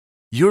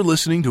You're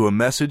listening to a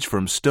message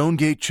from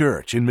Stonegate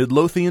Church in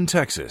Midlothian,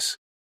 Texas.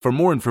 For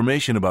more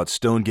information about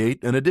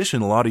Stonegate and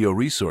additional audio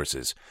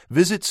resources,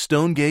 visit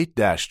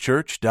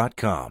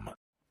stonegate-church.com.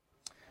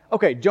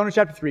 Okay, Jonah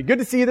chapter 3. Good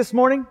to see you this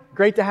morning.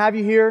 Great to have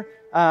you here.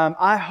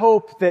 I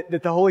hope that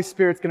the Holy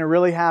Spirit's going to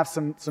really have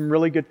some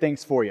really good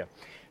things for you.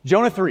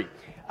 Jonah 3.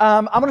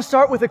 I'm going to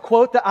start with a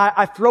quote that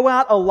I throw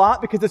out a lot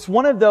because it's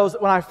one of those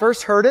that when I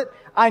first heard it,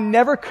 I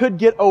never could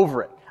get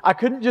over it. I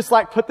couldn't just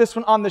put this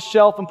one on the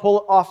shelf and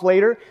pull it off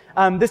later.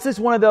 This is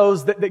one of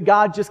those that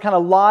God just kind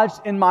of lodged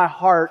in my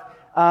heart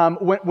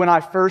when I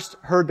first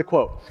heard the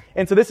quote.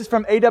 And so this is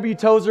from A.W.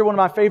 Tozer, one of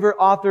my favorite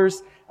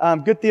authors,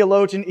 good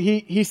theologian.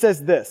 He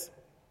says this: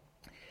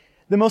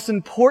 the most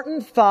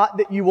important thought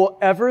that you will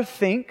ever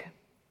think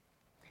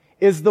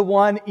is the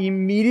one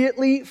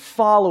immediately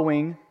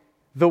following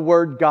the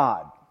word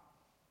God.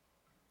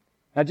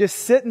 Now just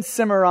sit and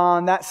simmer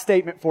on that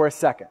statement for a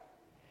second.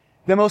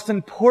 The most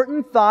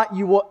important thought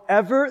you will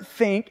ever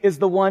think is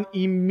the one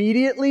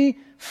immediately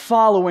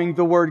following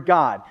the word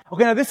God.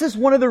 Okay, now this is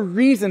one of the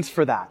reasons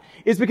for that.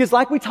 Is because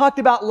like we talked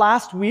about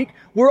last week,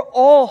 we're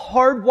all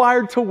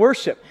hardwired to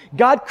worship.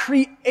 God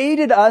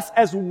created us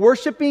as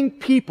worshiping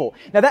people.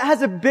 Now that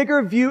has a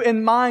bigger view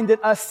in mind than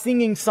us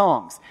singing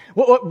songs.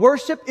 What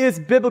worship is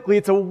biblically,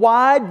 it's a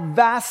wide,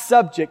 vast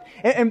subject.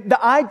 And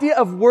the idea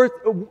of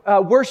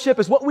worship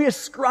is what we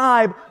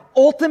ascribe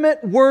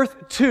ultimate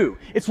worth to.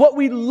 It's what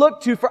we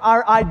look to for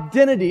our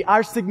identity,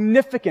 our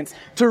significance,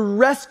 to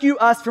rescue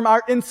us from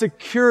our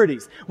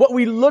insecurities. What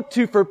we look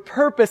to for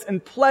purpose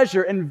and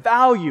pleasure and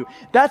value.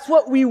 That's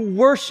what we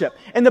worship.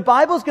 And the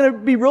Bible is going to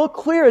be real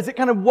clear as it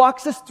kind of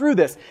walks us through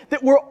this,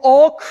 that we're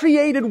all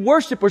created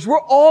worshipers. We're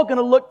all going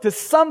to look to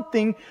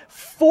something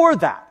for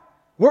that.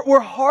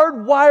 We're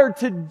hardwired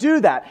to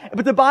do that.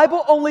 But the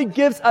Bible only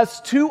gives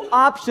us two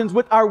options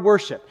with our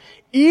worship.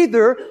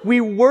 Either we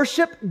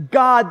worship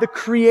God, the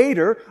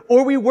Creator,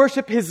 or we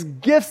worship His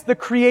gifts, the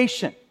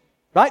creation.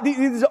 Right? These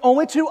are the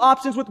only two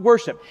options with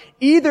worship.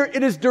 Either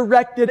it is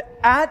directed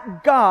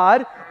at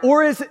God,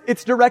 or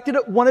it's directed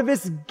at one of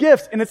His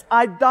gifts, and it's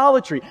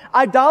idolatry.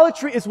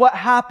 Idolatry is what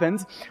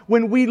happens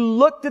when we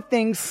look to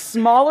things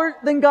smaller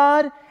than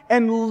God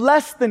and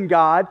less than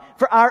God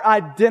for our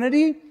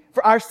identity,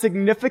 for our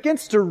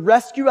significance, to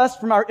rescue us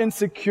from our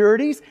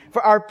insecurities,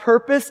 for our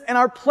purpose and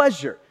our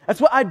pleasure. That's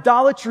what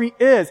idolatry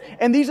is.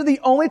 And these are the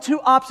only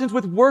two options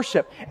with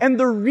worship. And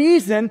the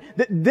reason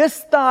that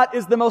this thought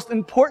is the most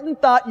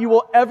important thought you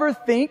will ever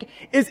think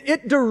is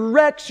it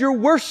directs your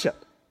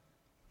worship.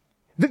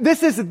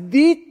 This is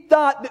the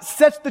thought that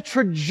sets the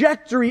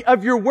trajectory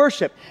of your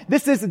worship.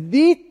 This is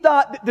the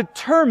thought that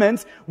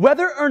determines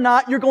whether or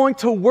not you're going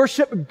to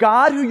worship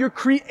God, who you're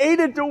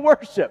created to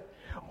worship,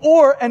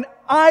 or an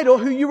idol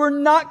who you were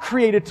not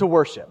created to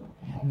worship.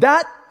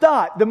 That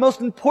thought, the most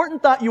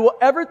important thought you will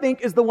ever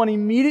think, is the one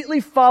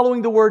immediately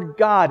following the word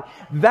God.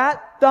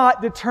 That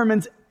thought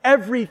determines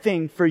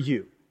everything for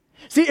you.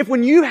 See, if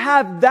when you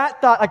have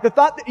that thought, like the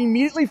thought that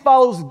immediately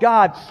follows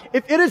God,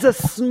 if it is a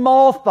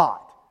small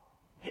thought,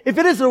 if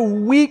it is a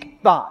weak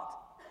thought,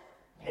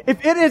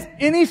 if it is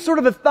any sort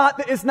of a thought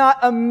that is not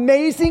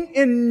amazing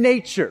in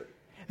nature,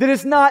 that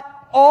is not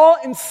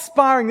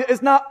awe-inspiring, that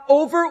is not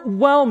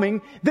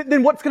overwhelming,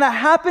 then what's going to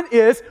happen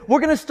is we're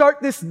going to start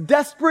this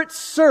desperate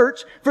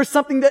search for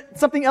something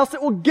else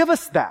that will give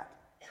us that.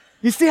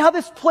 You see how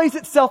this plays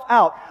itself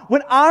out?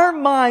 When our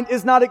mind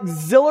is not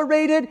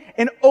exhilarated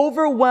and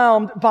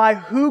overwhelmed by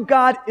who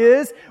God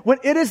is, when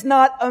it is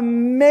not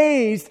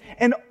amazed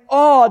and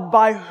awed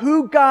by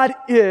who God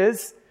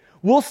is,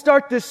 we'll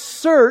start this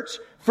search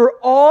for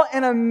awe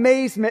and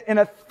amazement in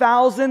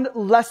 1,000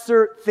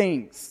 lesser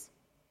things.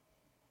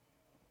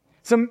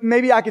 So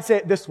maybe I could say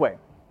it this way.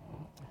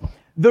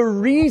 The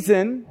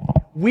reason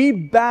we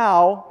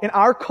bow in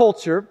our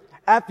culture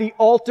at the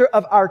altar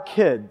of our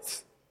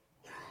kids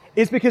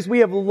is because we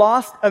have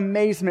lost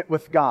amazement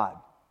with God.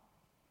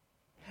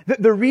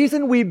 The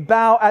reason we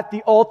bow at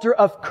the altar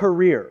of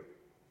career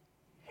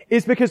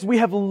is because we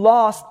have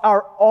lost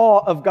our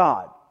awe of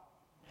God.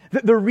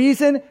 The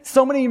reason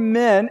so many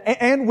men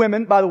and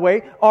women, by the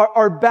way,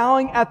 are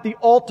bowing at the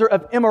altar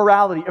of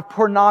immorality, of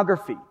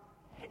pornography,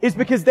 is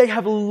because they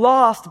have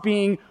lost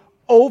being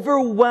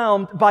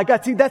overwhelmed by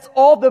God. See, that's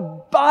all the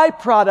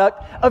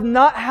byproduct of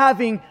not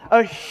having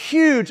a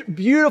huge,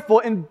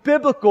 beautiful, and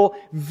biblical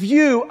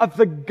view of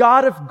the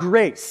God of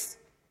grace.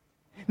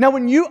 Now,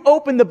 when you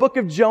open the book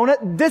of Jonah,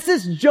 this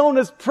is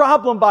Jonah's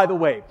problem, by the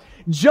way.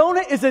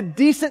 Jonah is a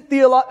decent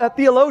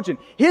theologian.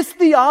 His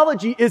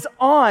theology is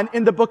on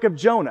in the book of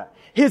Jonah.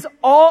 His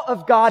awe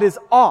of God is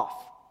off.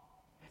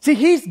 See,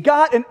 he's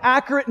got an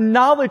accurate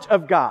knowledge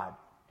of God.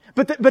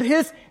 But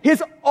his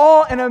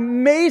awe and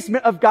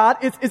amazement of God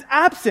is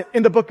absent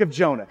in the book of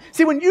Jonah.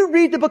 See, when you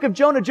read the book of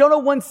Jonah, Jonah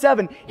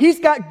 1:7, he's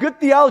got good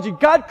theology.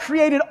 God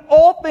created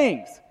all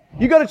things.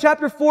 You go to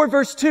chapter 4,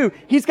 verse 2.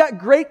 He's got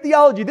great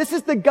theology. This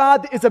is the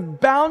God that is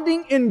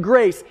abounding in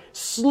grace,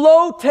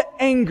 slow to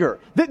anger.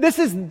 This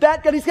is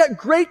that God. He's got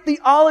great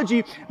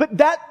theology, but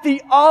that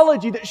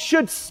theology that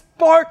should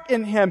spark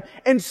in him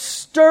and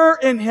stir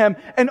in him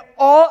and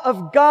awe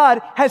of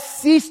God has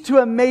ceased to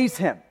amaze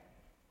him.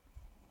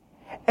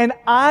 And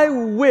I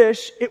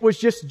wish it was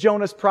just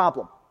Jonah's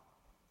problem,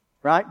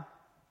 right?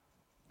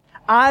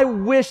 I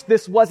wish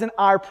this wasn't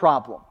our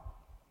problem.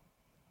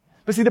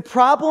 But see, the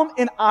problem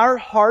in our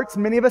hearts,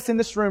 many of us in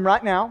this room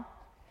right now,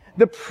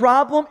 the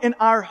problem in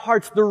our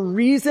hearts, the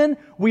reason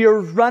we are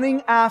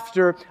running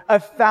after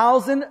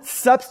 1,000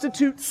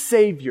 substitute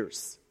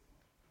saviors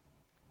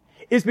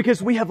is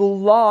because we have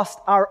lost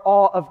our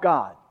awe of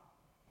God.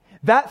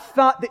 That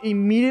thought that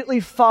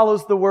immediately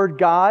follows the word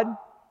God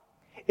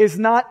is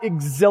not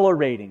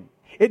exhilarating.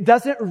 It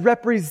doesn't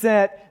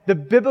represent the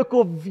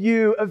biblical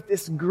view of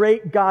this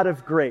great God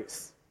of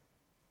grace.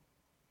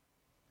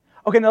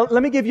 Okay, now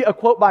let me give you a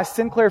quote by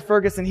Sinclair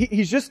Ferguson.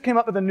 He's just came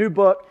up with a new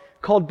book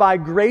called By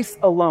Grace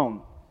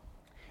Alone.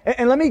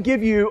 And let me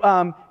give you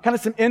kind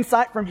of some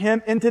insight from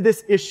him into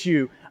this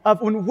issue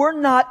of when we're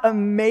not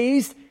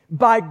amazed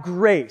by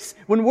grace,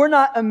 when we're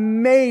not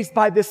amazed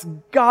by this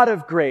God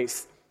of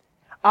grace,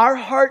 our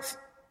hearts,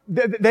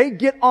 they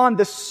get on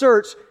the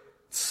search,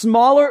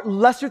 smaller,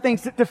 lesser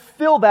things to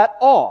fill that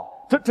awe,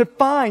 to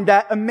find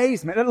that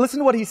amazement. And listen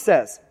to what he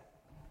says.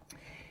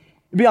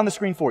 It'll be on the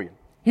screen for you.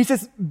 He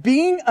says,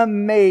 being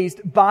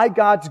amazed by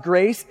God's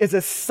grace is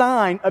a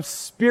sign of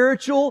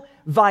spiritual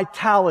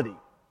vitality.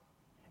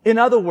 In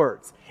other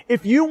words,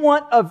 if you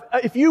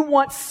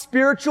want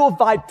spiritual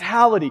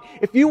vitality,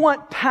 if you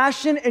want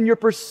passion in your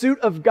pursuit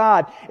of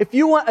God, if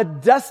you want a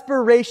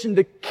desperation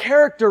to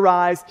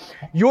characterize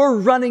your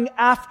running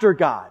after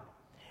God,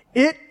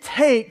 it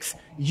takes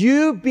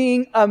you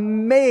being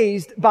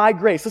amazed by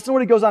grace. Listen to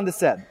what he goes on to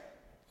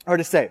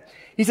say.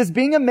 He says,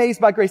 being amazed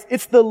by grace,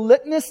 it's the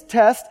litmus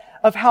test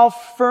of how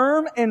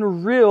firm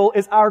and real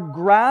is our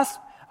grasp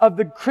of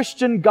the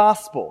Christian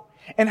gospel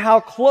and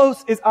how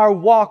close is our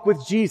walk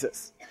with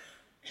Jesus.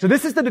 So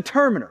this is the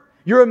determiner,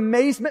 your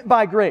amazement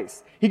by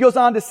grace. He goes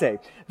on to say,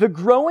 the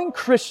growing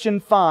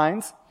Christian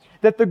finds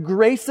that the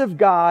grace of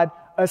God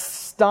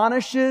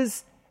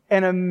astonishes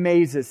and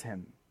amazes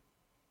him.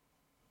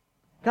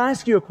 Can I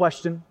ask you a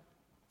question?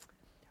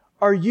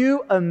 Are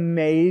you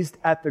amazed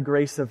at the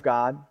grace of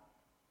God?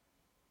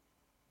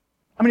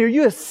 I mean, are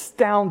you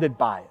astounded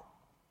by it?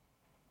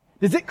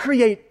 Does it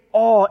create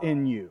awe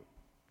in you?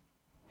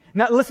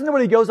 Now, listen to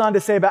what he goes on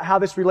to say about how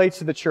this relates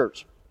to the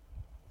church.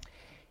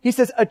 He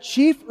says, a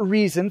chief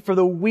reason for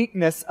the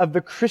weakness of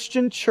the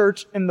Christian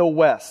church in the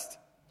West,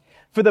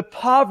 for the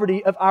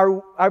poverty of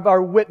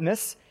our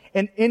witness,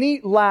 and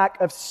any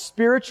lack of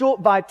spiritual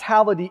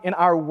vitality in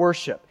our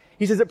worship.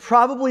 He says it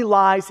probably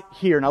lies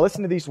here. Now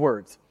listen to these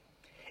words.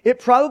 It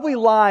probably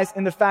lies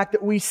in the fact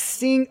that we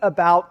sing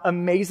about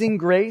amazing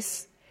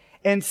grace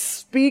and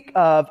speak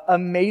of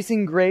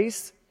amazing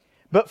grace,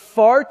 but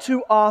far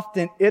too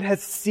often it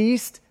has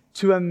ceased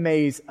to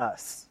amaze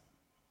us.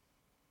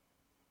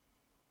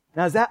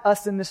 Now, is that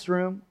us in this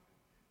room?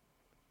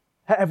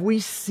 Have we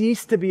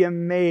ceased to be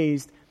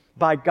amazed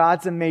by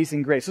God's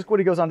amazing grace? Look what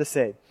he goes on to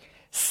say.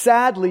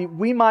 Sadly,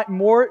 we might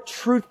more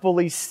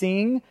truthfully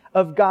sing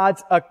of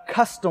God's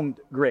accustomed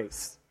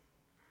grace.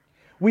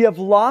 We have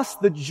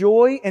lost the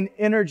joy and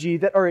energy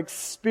that are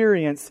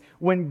experienced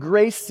when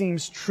grace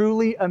seems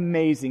truly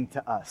amazing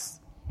to us.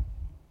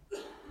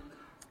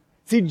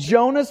 See,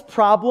 Jonah's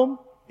problem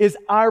is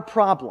our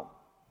problem.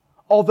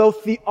 Although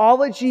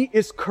theology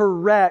is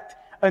correct,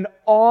 an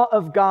awe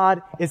of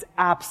God is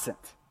absent.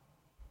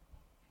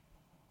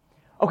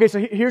 Okay, so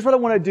here's what I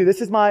want to do.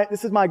 This is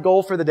my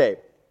goal for the day.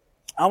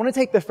 I want to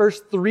take the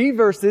first 3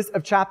 verses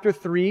of chapter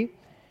 3,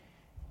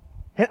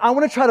 and I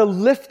want to try to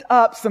lift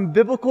up some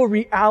biblical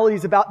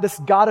realities about this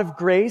God of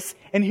grace.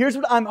 And here's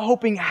what I'm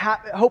hoping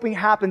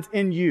happens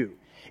in you,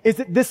 is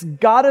that this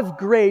God of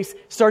grace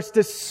starts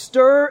to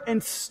stir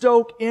and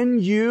stoke in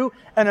you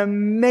an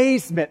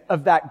amazement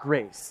of that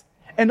grace,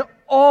 an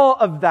awe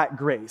of that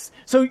grace.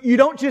 So you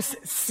don't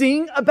just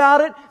sing about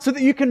it, so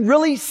that you can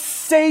really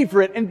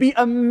savor it and be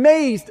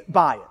amazed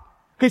by it.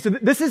 Okay, so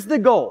this is the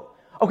goal.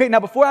 Okay,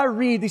 now before I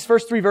read these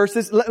first 3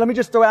 verses, let me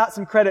just throw out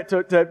some credit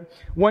to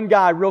one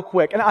guy real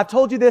quick. And I've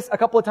told you this a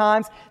couple of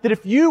times, that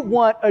if you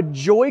want a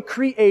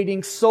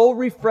joy-creating,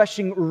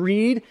 soul-refreshing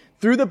read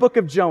through the book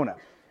of Jonah,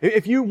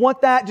 if you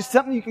want that, just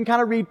something you can kind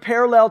of read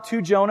parallel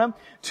to Jonah,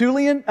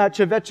 Tullian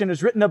Tchivetchyan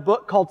has written a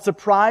book called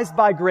Surprised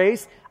by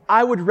Grace.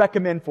 I would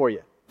recommend for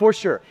you, for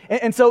sure.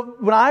 And so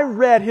when I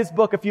read his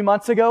book a few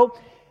months ago,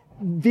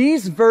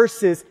 these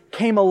verses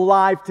came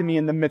alive to me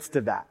in the midst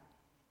of that.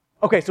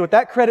 Okay, so with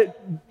that credit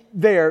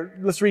there,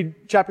 let's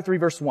read chapter 3,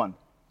 verse 1.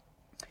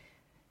 It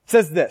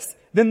says this,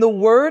 then the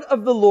word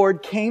of the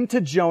Lord came to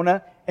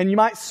Jonah, and you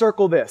might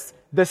circle this,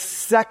 the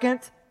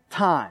second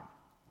time.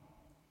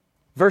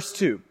 Verse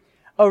 2,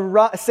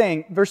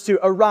 saying, verse 2,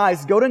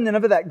 arise, go to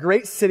Nineveh, that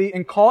great city,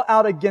 and call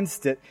out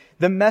against it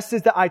the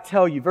message that I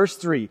tell you. Verse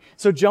 3,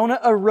 so Jonah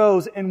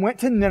arose and went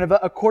to Nineveh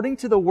according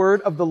to the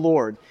word of the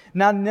Lord.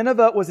 Now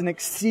Nineveh was an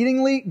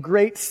exceedingly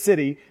great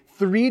city,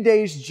 3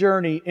 days'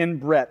 journey in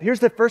breadth. Here's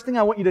the first thing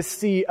I want you to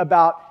see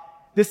about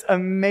this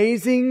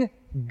amazing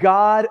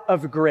God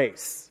of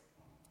grace,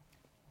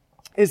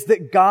 is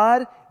that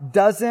God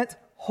doesn't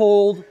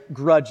hold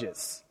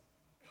grudges.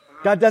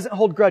 God doesn't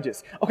hold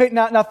grudges. Okay,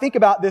 now think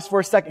about this for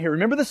a second here.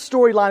 Remember the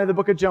storyline of the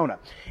book of Jonah.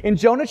 In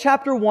Jonah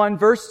chapter 1,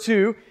 verse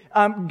 2,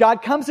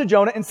 God comes to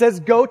Jonah and says,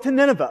 go to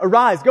Nineveh,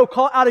 arise, go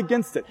call out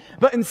against it.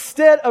 But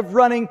instead of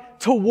running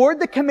toward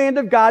the command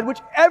of God, which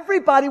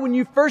everybody, when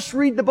you first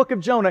read the book of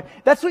Jonah,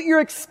 that's what you're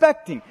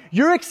expecting.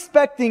 You're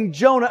expecting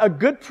Jonah, a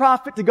good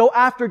prophet, to go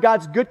after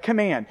God's good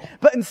command.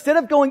 But instead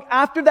of going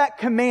after that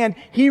command,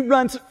 he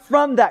runs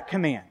from that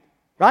command.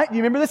 Right? You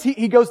remember this?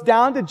 He goes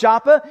down to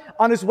Joppa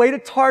on his way to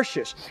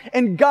Tarshish.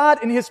 And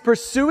God, in his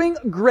pursuing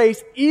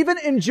grace, even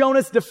in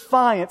Jonah's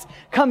defiance,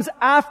 comes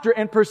after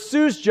and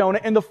pursues Jonah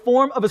in the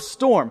form of a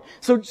storm.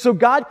 So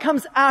God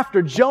comes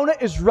after. Jonah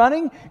is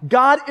running.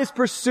 God is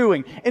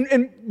pursuing.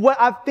 And what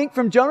I think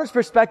from Jonah's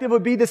perspective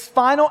would be this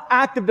final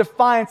act of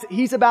defiance that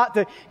he's about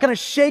to kind of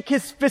shake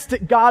his fist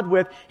at God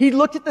with. He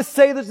looked at the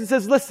sailors and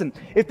says, listen,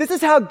 if this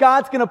is how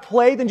God's going to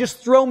play, then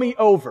just throw me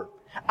over.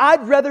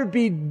 I'd rather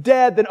be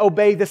dead than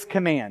obey this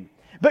command.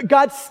 But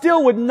God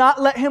still would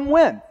not let him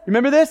win.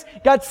 Remember this?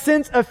 God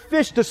sends a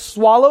fish to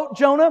swallow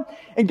Jonah,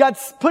 and God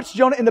puts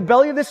Jonah in the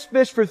belly of this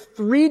fish for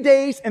 3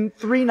 days and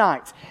 3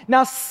 nights.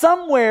 Now,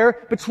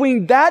 somewhere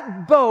between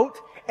that boat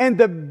and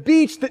the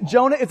beach that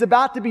Jonah is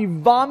about to be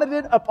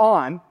vomited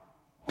upon,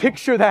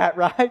 picture that,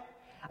 right?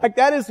 Like,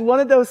 that is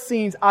one of those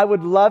scenes I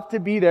would love to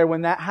be there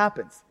when that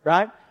happens,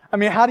 right? I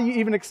mean, how do you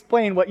even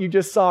explain what you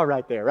just saw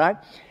right there, right?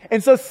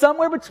 And so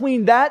somewhere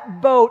between that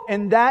boat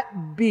and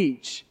that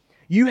beach,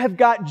 you have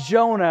got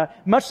Jonah,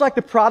 much like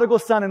the prodigal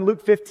son in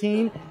Luke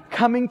 15,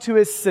 coming to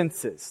his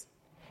senses.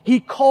 He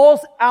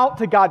calls out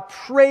to God,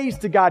 prays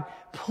to God,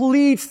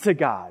 pleads to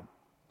God.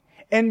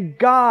 And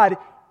God,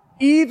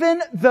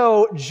 even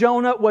though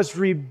Jonah was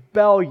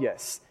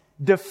rebellious,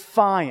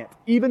 defiant,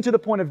 even to the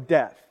point of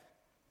death,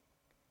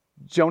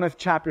 Jonah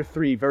chapter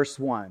 3, verse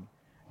 1,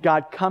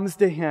 God comes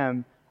to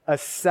him a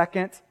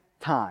second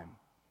time.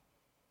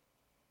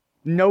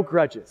 No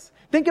grudges.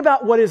 Think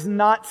about what is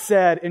not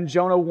said in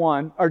Jonah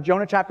 1, or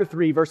Jonah chapter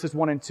 3, verses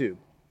 1 and 2.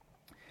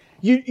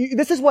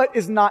 This is what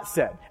is not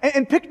said.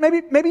 And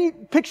maybe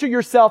picture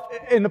yourself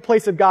in the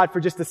place of God for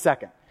just a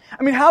second.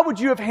 I mean, how would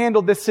you have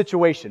handled this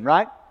situation,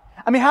 right?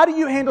 I mean, how do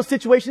you handle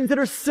situations that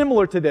are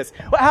similar to this?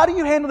 Well, how do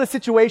you handle the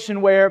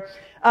situation where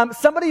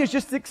somebody has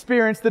just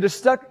experienced the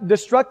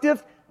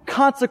destructive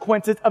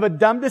consequences of a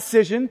dumb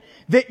decision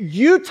that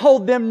you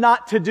told them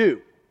not to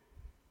do?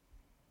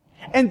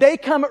 And they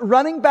come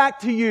running back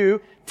to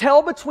you,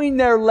 tail between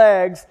their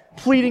legs,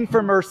 pleading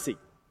for mercy.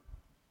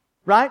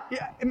 Right?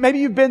 Maybe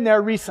you've been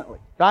there recently,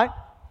 right?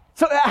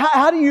 So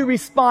how do you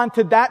respond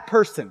to that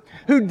person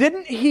who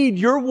didn't heed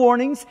your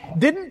warnings,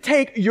 didn't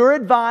take your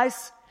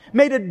advice,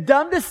 made a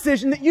dumb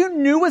decision that you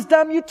knew was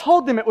dumb, you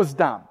told them it was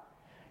dumb?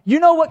 You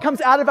know what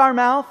comes out of our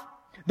mouth?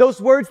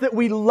 Those words that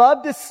we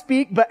love to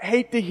speak but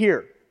hate to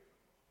hear.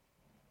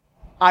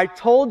 I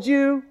told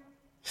you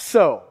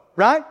so,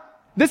 right?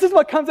 This is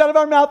what comes out of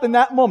our mouth in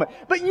that moment.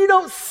 But you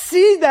don't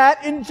see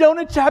that in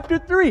Jonah chapter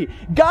 3.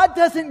 God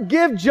doesn't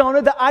give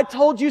Jonah the I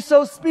told you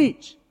so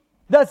speech,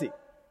 does he?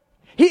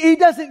 He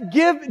doesn't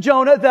give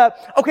Jonah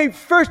okay,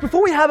 first,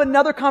 before we have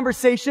another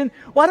conversation,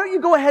 why don't you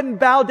go ahead and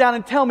bow down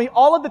and tell me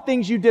all of the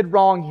things you did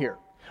wrong here?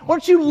 Why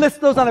don't you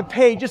list those on a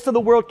page just so the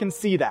world can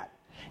see that?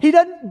 He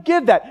doesn't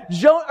give that.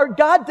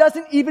 God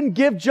doesn't even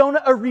give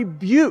Jonah a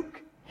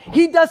rebuke.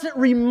 He doesn't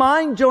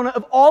remind Jonah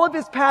of all of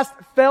his past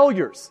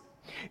failures.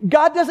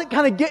 God doesn't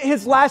kind of get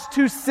his last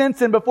 2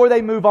 cents in before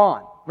they move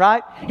on,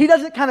 right? He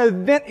doesn't kind of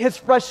vent his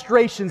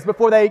frustrations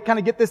before they kind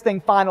of get this thing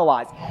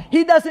finalized.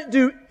 He doesn't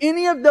do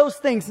any of those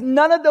things.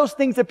 None of those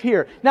things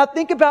appear. Now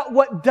think about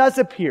what does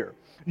appear.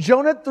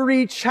 Jonah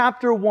 3,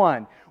 chapter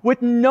 1.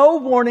 With no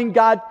warning,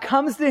 God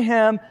comes to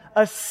him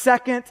a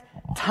second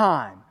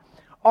time.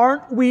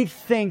 Aren't we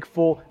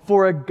thankful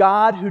for a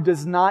God who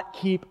does not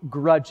keep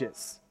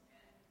grudges?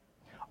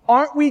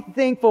 Aren't we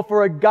thankful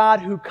for a God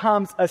who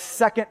comes a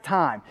second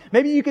time?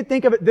 Maybe you could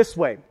think of it this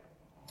way.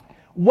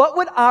 What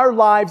would our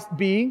lives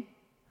be?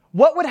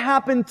 What would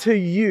happen to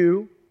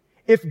you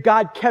if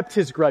God kept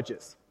his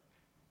grudges?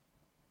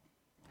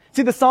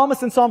 See, the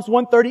psalmist in Psalms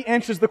 130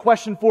 answers the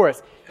question for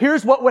us.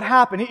 Here's what would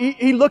happen.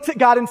 He looks at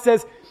God and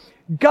says,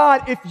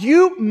 God, if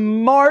you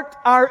marked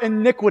our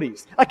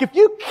iniquities, like if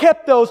you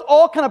kept those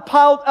all kind of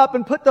piled up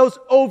and put those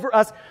over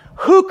us,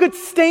 who could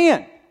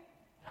stand?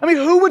 I mean,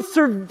 who would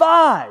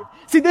survive?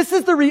 See, this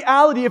is the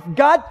reality. If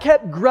God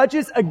kept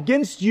grudges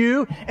against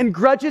you and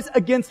grudges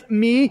against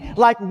me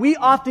like we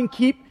often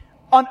keep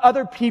on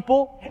other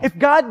people, if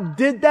God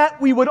did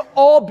that, we would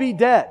all be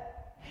dead.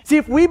 See,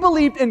 if we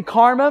believed in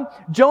karma,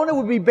 Jonah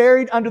would be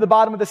buried under the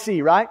bottom of the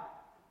sea, right?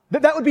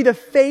 That would be the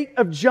fate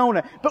of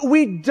Jonah. But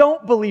we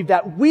don't believe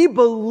that. We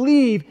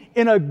believe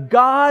in a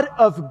God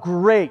of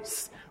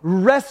grace,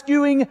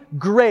 rescuing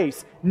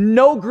grace,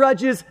 no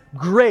grudges,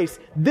 grace.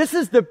 This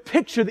is the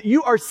picture that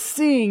you are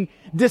seeing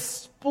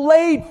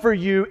displayed for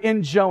you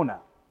in Jonah.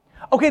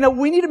 Okay, now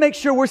we need to make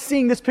sure we're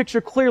seeing this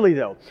picture clearly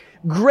though.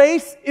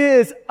 Grace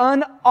is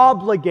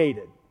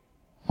unobligated.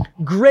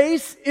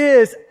 Grace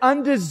is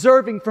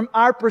undeserving from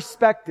our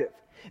perspective.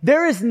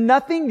 There is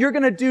nothing you're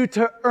going to do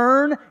to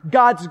earn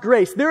God's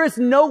grace. There is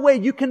no way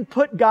you can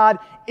put God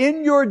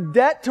in your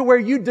debt to where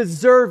you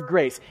deserve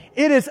grace.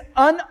 It is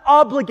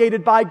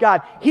unobligated by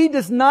God. He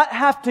does not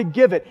have to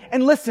give it.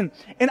 And listen,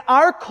 in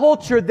our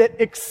culture that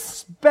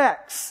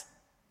expects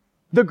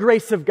the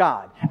grace of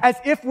God, as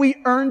if we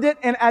earned it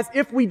and as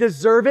if we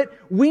deserve it,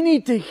 we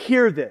need to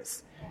hear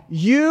this.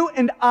 You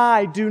and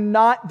I do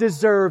not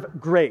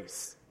deserve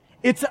grace.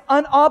 It's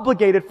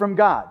unobligated from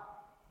God.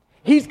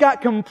 He's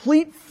got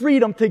complete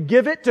freedom to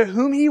give it to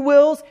whom He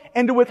wills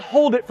and to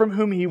withhold it from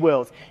whom He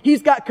wills.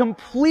 He's got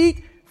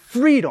complete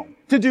freedom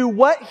to do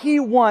what He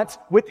wants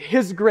with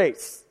His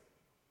grace.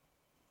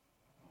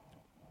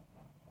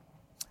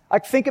 I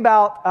think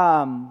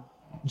about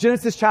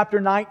Genesis chapter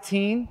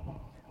 19,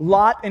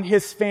 Lot and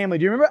his family.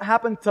 Do you remember what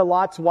happened to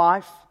Lot's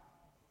wife?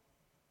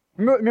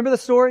 Remember the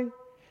story?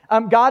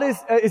 God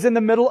is in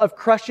the middle of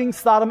crushing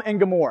Sodom and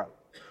Gomorrah,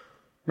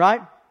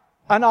 right?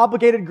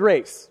 Unobligated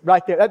grace,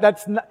 right there.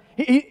 That's not,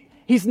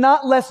 he's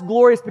not less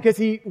glorious because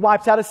He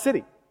wipes out a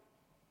city.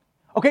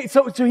 Okay,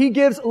 so He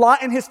gives Lot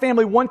and his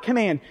family one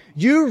command.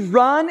 You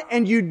run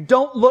and you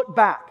don't look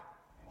back.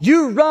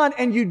 You run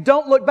and you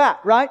don't look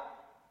back, right?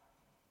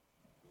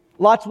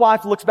 Lot's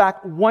wife looks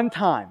back one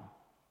time.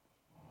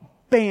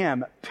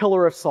 Bam,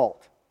 pillar of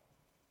salt.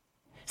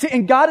 See,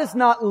 and God is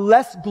not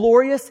less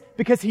glorious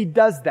because He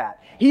does that.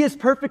 He is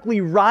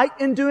perfectly right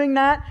in doing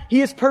that.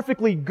 He is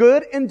perfectly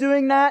good in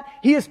doing that.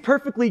 He is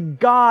perfectly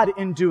God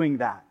in doing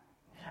that.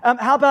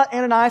 How about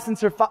Ananias and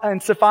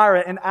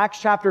Sapphira in Acts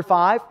chapter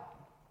 5?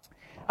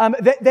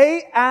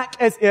 They act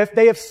as if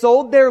they have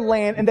sold their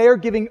land and they are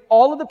giving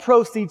all of the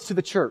proceeds to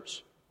the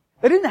church.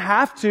 They didn't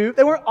have to.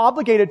 They weren't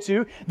obligated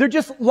to. They're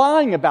just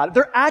lying about it.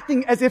 They're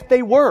acting as if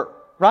they were,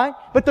 right?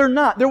 But they're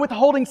not. They're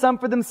withholding some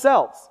for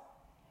themselves.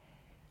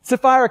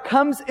 Sapphira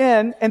comes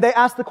in and they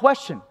ask the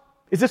question,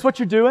 is this what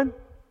you're doing?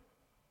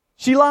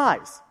 She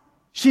lies.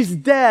 She's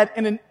dead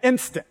in an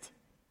instant.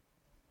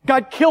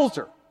 God kills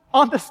her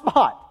on the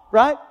spot,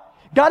 right?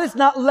 God is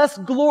not less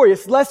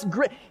glorious, less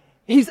great.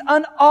 He's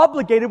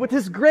unobligated with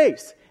His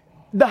grace.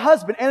 The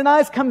husband,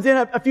 Ananias, comes in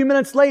a few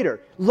minutes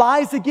later,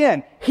 lies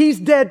again. He's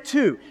dead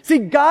too. See,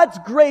 God's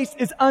grace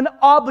is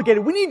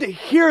unobligated. We need to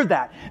hear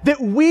that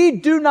we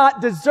do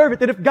not deserve it,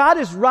 that if God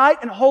is right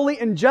and holy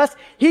and just,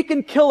 He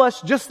can kill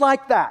us just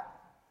like that.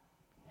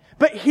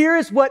 But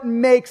here's what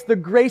makes the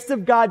grace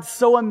of God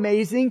so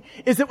amazing,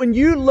 is that when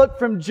you look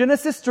from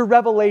Genesis to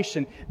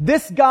Revelation,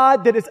 this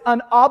God that is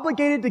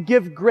unobligated to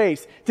give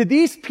grace to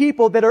these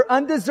people that are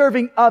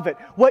undeserving of it,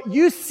 what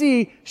you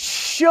see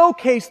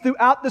showcased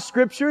throughout the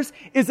scriptures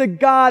is a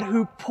God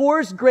who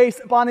pours grace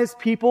upon His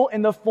people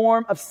in the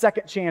form of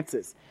second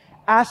chances.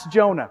 Ask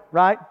Jonah,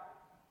 right?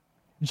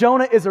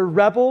 Jonah is a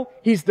rebel.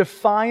 He's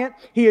defiant.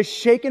 He has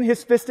shaken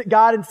his fist at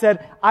God and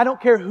said, I don't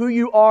care who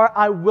you are,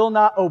 I will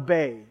not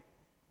obey.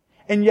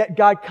 And yet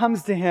God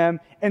comes to him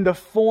in the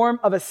form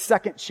of a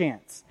second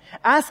chance.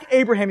 Ask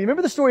Abraham. You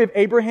remember the story of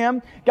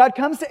Abraham? God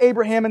comes to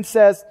Abraham and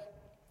says,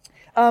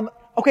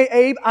 okay,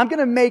 Abe, I'm going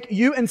to make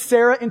you and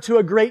Sarah into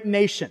a great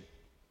nation.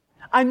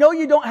 I know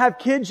you don't have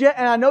kids yet,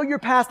 and I know you're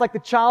past like the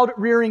child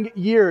rearing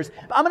years,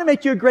 but I'm going to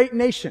make you a great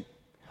nation.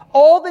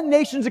 All the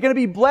nations are going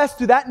to be blessed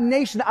through that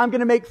nation that I'm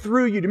going to make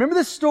through you. Do you remember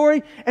this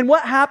story? And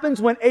what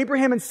happens when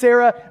Abraham and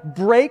Sarah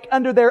break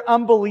under their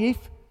unbelief?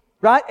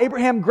 Right?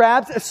 Abraham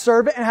grabs a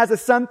servant and has a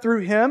son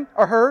through him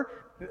or her.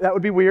 That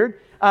would be weird.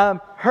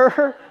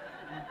 Her,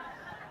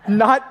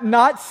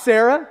 not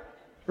Sarah.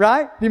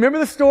 Right? Do you remember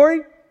the story?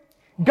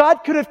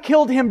 God could have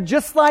killed him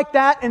just like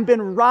that and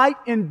been right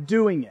in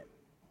doing it.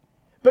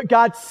 But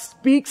God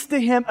speaks to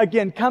him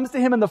again, comes to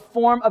him in the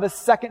form of a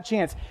second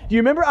chance. Do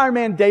you remember our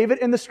man David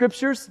in the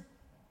scriptures?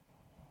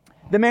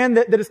 The man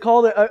that is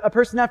called a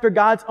person after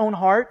God's own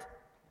heart?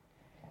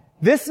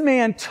 This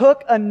man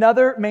took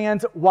another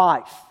man's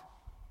wife,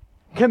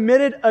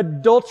 committed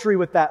adultery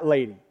with that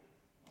lady,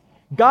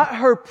 got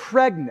her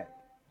pregnant,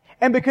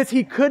 and because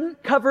he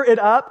couldn't cover it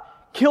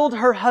up, killed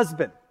her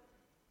husband.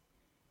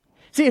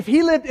 See, if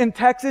he lived in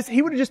Texas,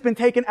 he would have just been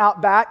taken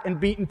out back and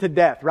beaten to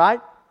death,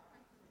 right?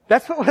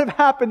 That's what would have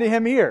happened to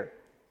him here.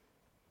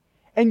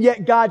 And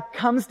yet God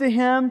comes to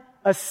him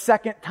a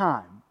second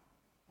time.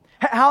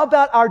 How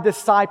about our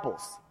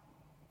disciples?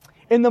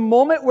 In the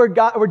moment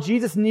where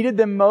Jesus needed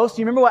them most,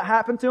 you remember what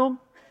happened to them?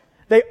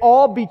 They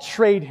all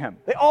betrayed him.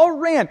 They all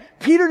ran.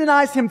 Peter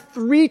denies him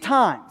 3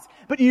 times.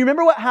 But do you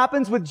remember what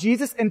happens with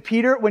Jesus and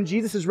Peter when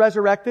Jesus is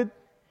resurrected?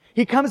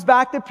 He comes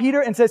back to Peter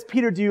and says,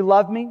 Peter, do you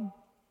love me?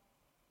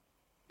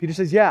 Peter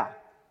says, yeah.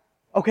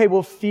 Okay,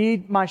 well,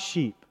 feed my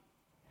sheep.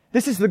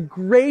 This is the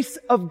grace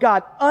of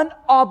God,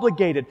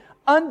 unobligated,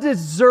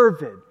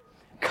 undeserved,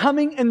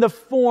 coming in the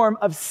form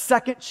of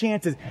second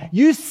chances.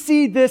 You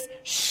see this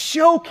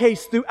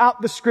showcased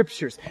throughout the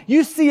scriptures.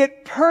 You see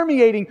it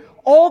permeating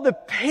all the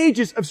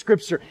pages of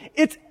scripture.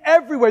 It's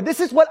everywhere. This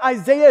is what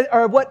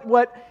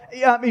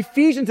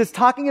Ephesians is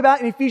talking about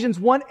in Ephesians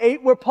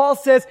 1:8, where Paul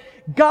says,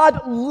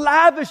 God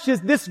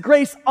lavishes this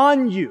grace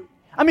on you.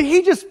 I mean,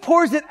 he just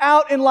pours it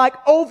out in like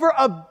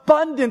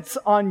overabundance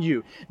on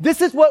you.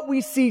 This is what we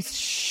see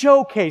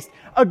showcased.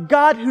 A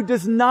God who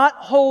does not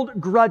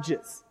hold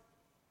grudges.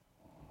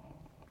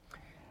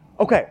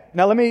 Okay,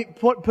 now let me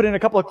put in a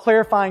couple of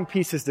clarifying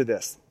pieces to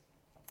this.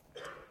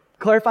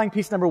 Clarifying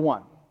piece number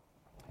 1.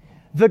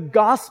 The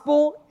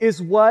gospel is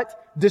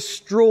what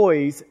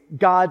destroys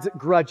God's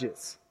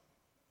grudges.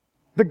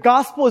 The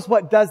gospel is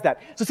what does that.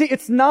 So see,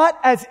 it's not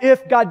as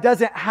if God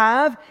doesn't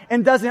have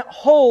and doesn't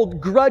hold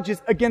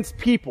grudges against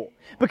people,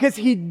 because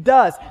He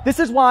does. This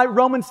is why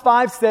Romans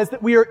 5 says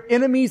that we are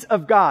enemies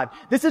of God.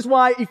 This is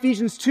why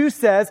Ephesians 2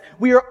 says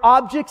we are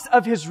objects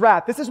of His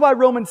wrath. This is why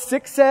Romans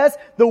 6 says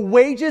the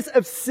wages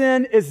of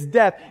sin is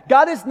death.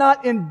 God is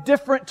not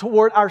indifferent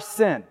toward our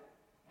sin.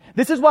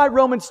 This is why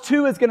Romans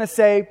 2 is going to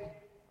say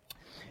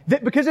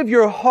that because of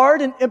your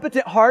hard and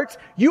impotent hearts,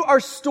 you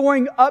are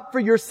storing up for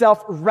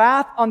yourself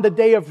wrath on the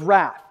day of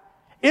wrath.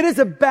 It is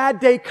a bad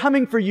day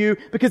coming for you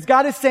because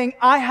God is saying,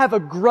 I have a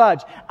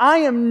grudge. I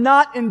am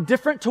not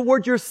indifferent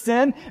toward your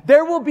sin.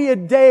 There will be a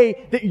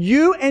day that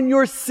you and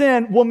your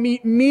sin will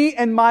meet me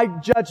and my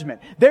judgment.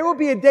 There will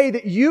be a day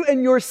that you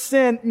and your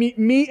sin meet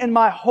me and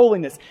my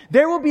holiness.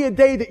 There will be a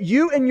day that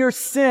you and your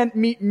sin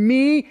meet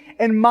me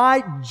and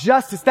my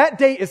justice. That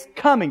day is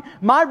coming.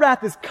 My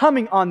wrath is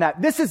coming on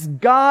that. This is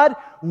God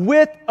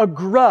with a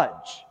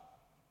grudge.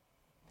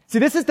 See,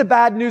 this is the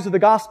bad news of the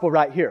gospel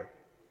right here.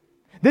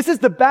 This is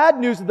the bad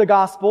news of the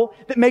gospel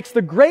that makes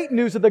the great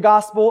news of the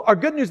gospel, or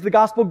good news of the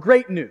gospel,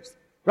 great news,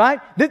 right?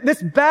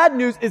 This bad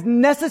news is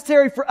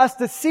necessary for us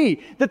to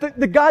see that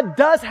the God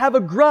does have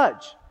a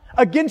grudge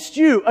against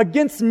you,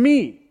 against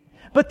me.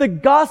 But the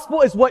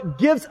gospel is what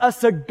gives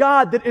us a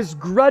God that is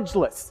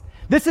grudgeless.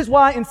 This is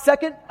why in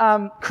 2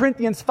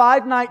 Corinthians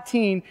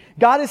 5:19,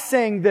 God is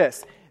saying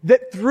this,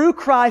 that through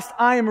Christ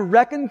I am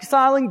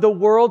reconciling the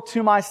world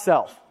to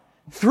myself.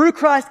 Through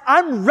Christ,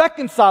 I'm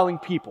reconciling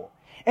people.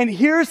 And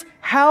here's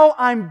how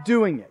I'm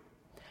doing it.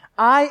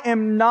 I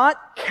am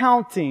not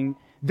counting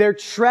their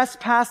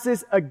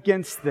trespasses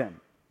against them.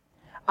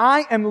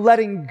 I am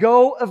letting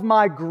go of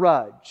my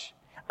grudge.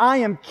 I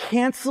am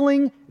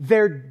canceling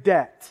their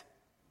debt.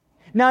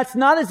 Now, it's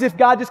not as if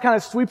God just kind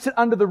of sweeps it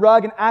under the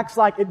rug and acts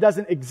like it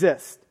doesn't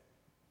exist.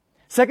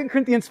 2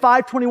 Corinthians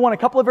 5:21, a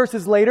couple of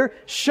verses later,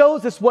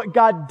 shows us what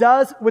God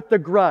does with the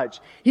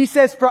grudge. He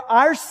says, for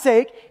our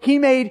sake, He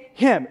made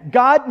Him,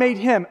 God made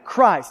Him,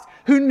 Christ,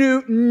 who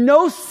knew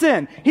no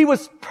sin. He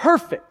was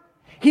perfect.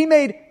 He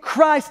made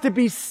Christ to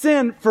be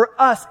sin for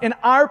us in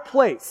our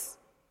place.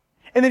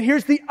 And then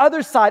here's the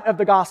other side of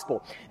the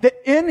gospel, that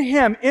in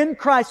Him, in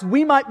Christ,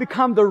 we might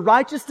become the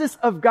righteousness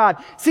of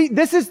God. See,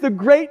 this is the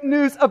great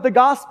news of the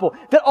gospel,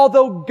 that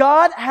although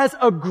God has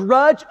a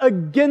grudge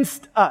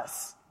against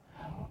us,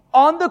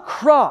 on the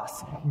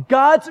cross,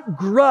 God's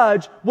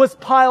grudge was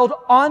piled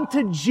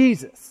onto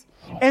Jesus.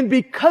 And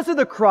because of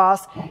the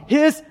cross,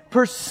 His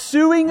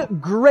pursuing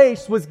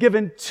grace was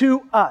given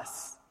to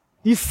us.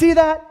 You see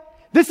that?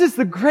 This is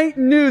the great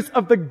news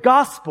of the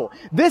gospel.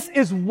 This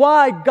is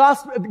why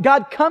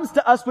God comes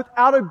to us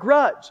without a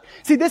grudge.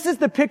 See, this is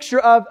the picture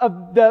of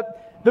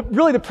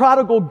the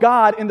prodigal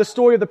God in the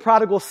story of the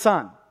prodigal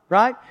son,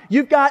 right?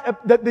 You've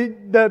got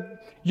the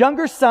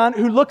younger son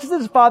who looks at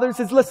his father and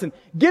says, listen,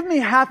 give me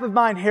half of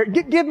my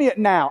inheritance. Give me it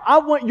now. I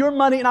want your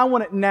money and I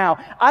want it now.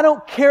 I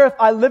don't care if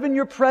I live in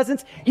your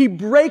presence. He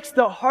breaks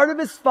the heart of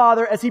his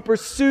father as he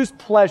pursues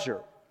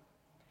pleasure.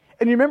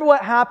 And you remember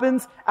what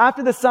happens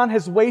after the son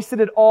has wasted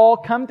it all,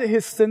 come to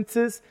his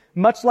senses,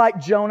 much like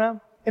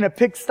Jonah in a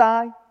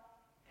pigsty,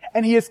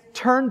 and he has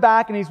turned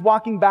back and he's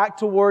walking back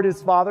toward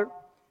his father.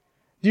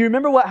 Do you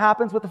remember what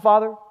happens with the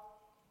father?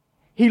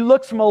 He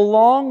looks from a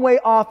long way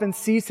off and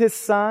sees his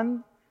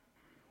son.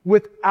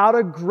 Without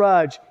a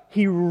grudge,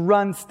 he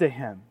runs to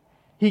him.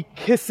 He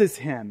kisses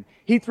him.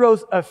 He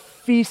throws a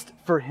feast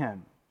for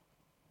him.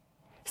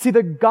 See,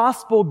 the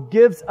gospel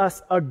gives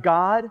us a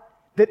God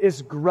that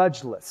is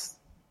grudgeless.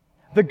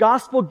 The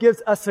gospel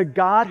gives us a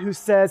God who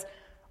says,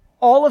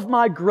 all of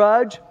my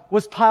grudge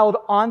was piled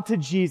onto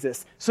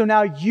Jesus. So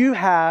now you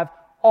have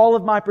all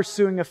of my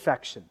pursuing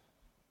affection.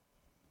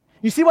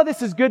 You see why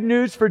this is good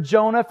news for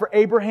Jonah, for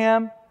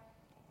Abraham,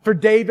 for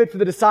David, for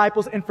the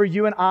disciples, and for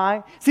you and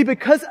I? See,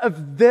 because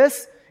of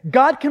this,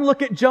 God can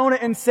look at Jonah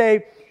and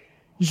say,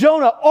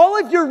 Jonah,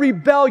 all of your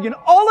rebellion,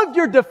 all of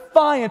your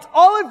defiance,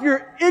 all of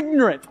your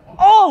ignorance,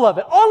 all of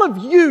it, all of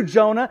you,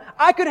 Jonah,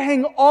 I could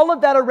hang all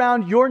of that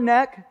around your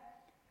neck.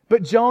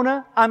 But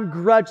Jonah, I'm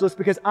grudgeless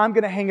because I'm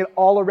going to hang it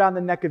all around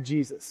the neck of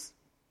Jesus.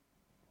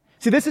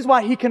 See, this is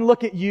why He can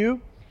look at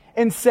you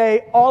and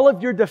say, all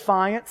of your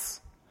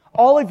defiance,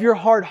 all of your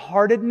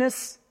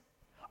hard-heartedness,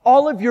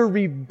 all of your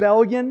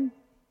rebellion,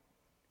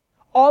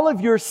 all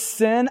of your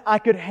sin, I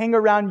could hang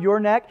around your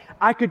neck.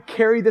 I could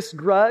carry this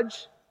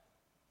grudge.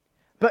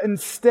 but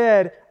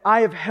instead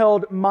I have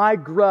held my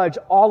grudge,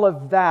 all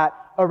of that,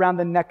 around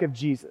the neck of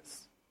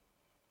Jesus.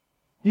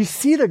 You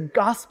see the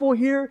gospel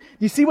here?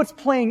 You see what's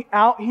playing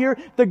out here?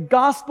 The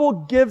gospel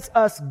gives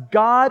us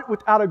God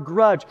without a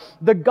grudge.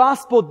 The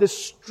gospel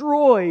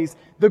destroys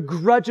the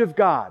grudge of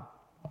God.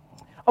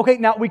 Okay,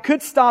 now we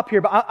could stop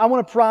here, but I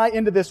want to pry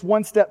into this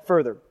one step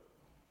further.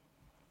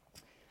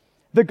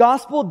 The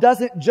gospel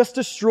doesn't just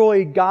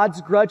destroy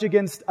God's grudge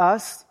against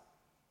us.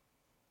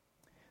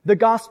 The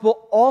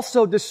gospel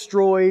also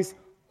destroys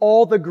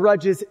all the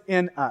grudges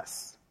in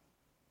us.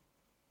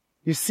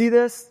 You see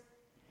this?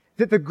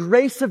 That the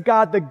grace of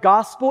God, the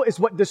gospel, is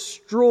what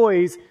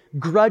destroys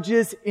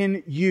grudges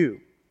in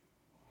you.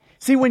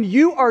 See, when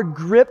you are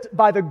gripped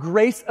by the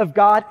grace of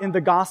God in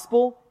the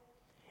gospel,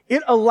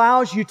 it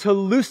allows you to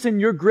loosen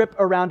your grip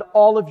around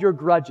all of your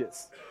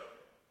grudges.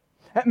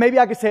 Maybe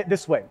I could say it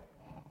this way.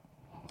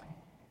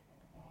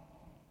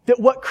 That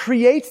what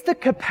creates the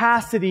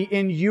capacity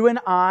in you and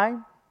I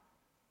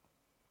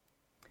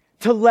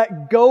to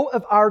let go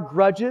of our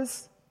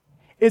grudges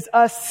is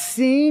us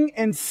seeing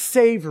and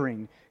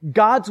savoring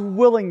God's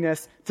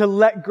willingness to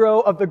let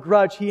go of the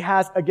grudge He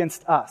has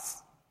against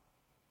us.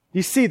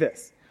 You see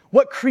this?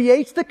 What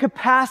creates the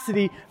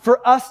capacity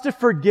for us to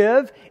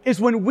forgive is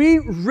when we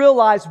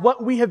realize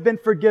what we have been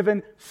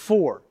forgiven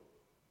for.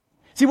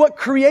 See, what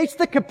creates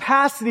the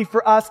capacity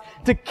for us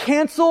to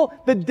cancel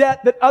the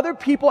debt that other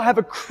people have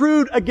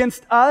accrued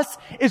against us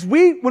is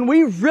when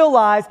we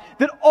realize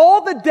that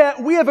all the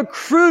debt we have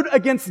accrued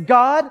against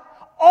God,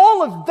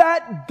 all of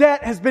that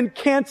debt has been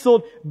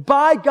canceled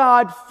by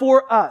God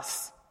for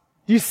us.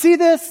 Do you see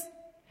this?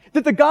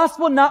 That the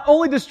gospel not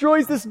only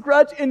destroys this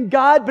grudge in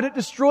God, but it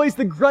destroys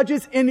the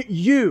grudges in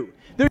you.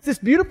 There's this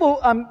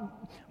beautiful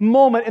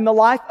moment in the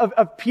life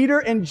of Peter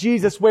and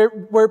Jesus where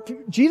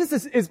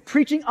Jesus is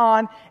preaching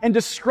on and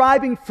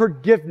describing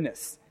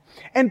forgiveness.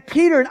 And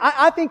Peter, and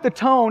I think the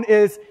tone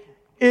is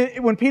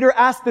when Peter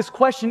asks this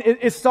question,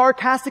 is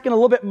sarcastic and a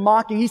little bit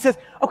mocking. He says,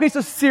 okay,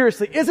 so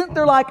seriously, isn't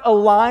there like a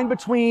line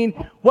between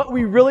what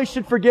we really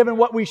should forgive and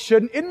what we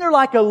shouldn't? Isn't there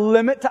like a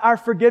limit to our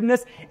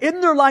forgiveness? Isn't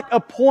there like a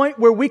point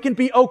where we can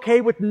be okay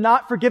with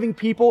not forgiving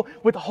people,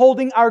 with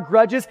holding our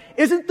grudges?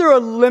 Isn't there a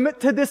limit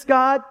to this,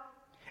 God?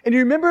 And you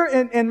remember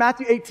in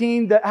Matthew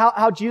 18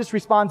 how Jesus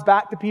responds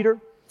back to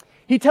Peter?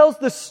 He tells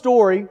the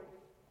story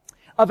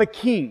of a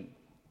king.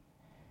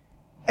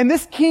 And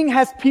this king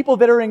has people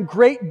that are in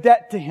great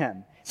debt to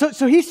him.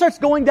 So he starts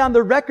going down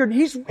the record.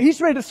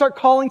 He's ready to start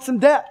calling some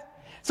debt.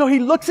 So he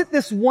looks at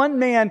this one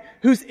man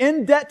who's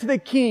in debt to the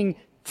king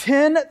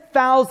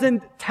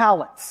 10,000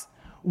 talents.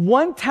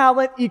 1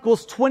 talent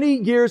equals 20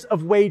 years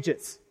of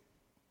wages.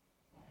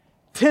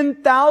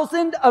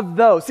 10,000 of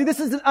those. See,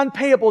 this is an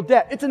unpayable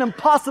debt. It's an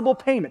impossible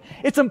payment.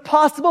 It's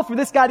impossible for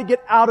this guy to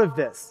get out of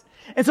this.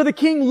 And so the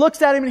king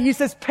looks at him and he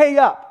says, pay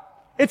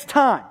up. It's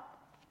time.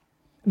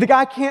 The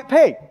guy can't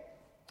pay.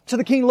 So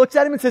the king looks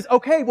at him and says,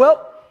 okay,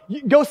 well,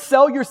 you go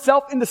sell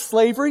yourself into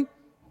slavery.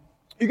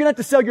 You're going to have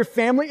to sell your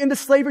family into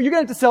slavery. You're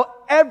going to have to sell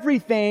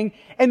everything.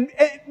 And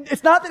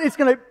it's not that it's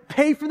going to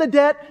pay for the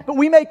debt, but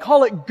we may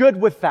call it good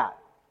with that.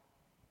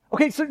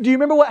 Okay, so do you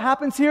remember what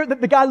happens here?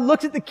 That the guy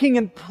looks at the king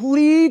and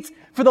pleads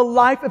for the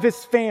life of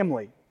his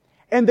family.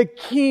 And the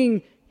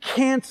king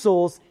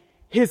cancels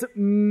his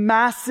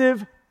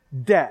massive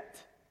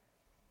debt.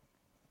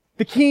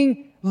 The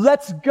king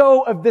lets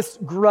go of this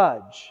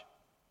grudge.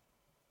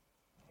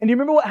 And do you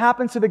remember what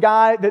happens to the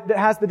guy that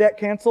has the debt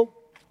canceled?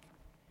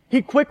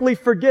 He quickly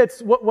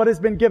forgets what has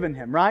been given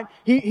him, right?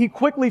 He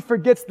quickly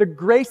forgets the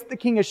grace the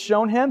king has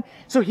shown him.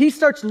 So he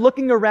starts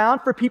looking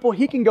around for people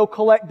he can go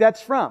collect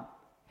debts from.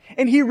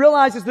 And he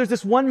realizes there's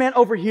this one man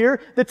over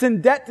here that's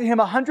in debt to him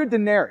 100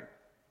 denarii.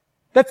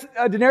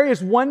 A denarii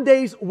is 1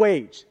 day's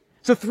wage.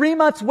 So 3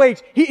 months'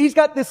 wage. He's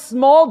got this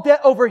small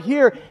debt over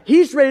here.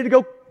 He's ready to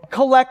go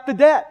collect the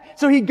debt.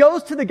 So he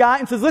goes to the guy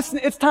and says, listen,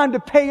 it's time to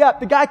pay up.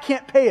 The guy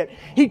can't pay it.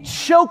 He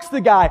chokes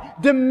the guy,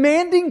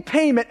 demanding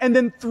payment, and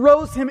then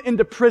throws him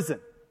into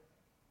prison.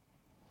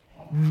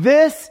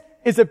 This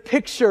is a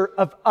picture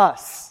of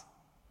us.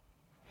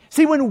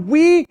 See, when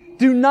we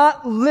do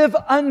not live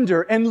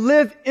under and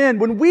live in,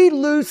 when we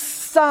lose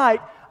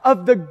sight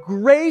of the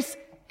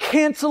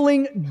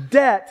grace-canceling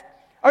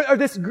debt,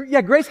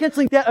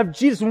 grace-canceling debt of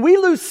Jesus, when we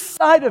lose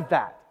sight of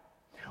that,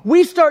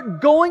 we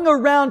start going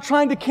around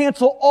trying to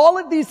cancel all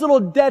of these little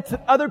debts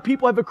that other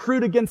people have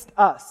accrued against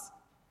us.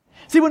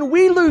 See, when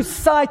we lose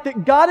sight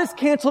that God has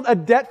canceled a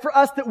debt for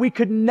us that we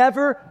could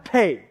never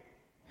pay,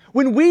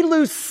 when we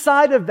lose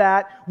sight of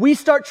that, we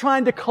start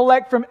trying to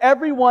collect from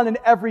everyone and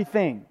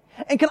everything.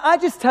 And can I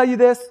just tell you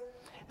this?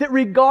 That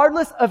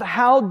regardless of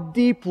how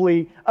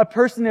deeply a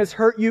person has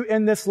hurt you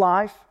in this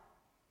life,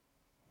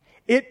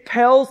 it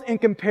pales in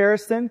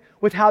comparison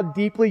with how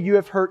deeply you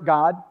have hurt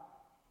God.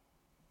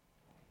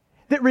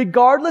 That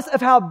regardless of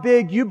how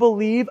big you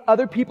believe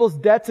other people's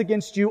debts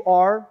against you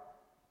are,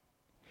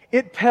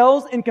 it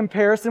pales in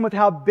comparison with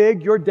how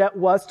big your debt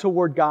was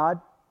toward God.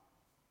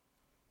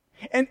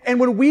 And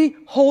when we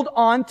hold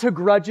on to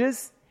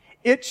grudges,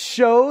 it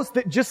shows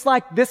that just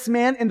like this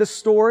man in the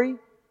story,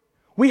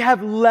 We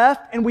have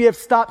left and we have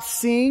stopped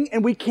seeing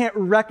and we can't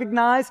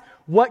recognize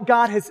what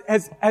God has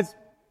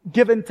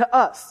given to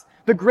us.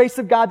 The grace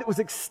of God that was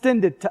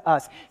extended to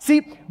us.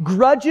 See,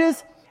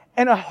 grudges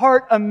and a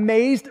heart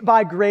amazed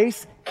by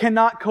grace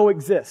cannot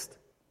coexist.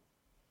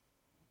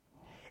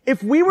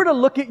 If we were to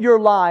look at your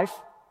life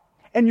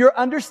and your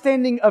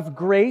understanding of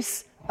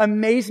grace,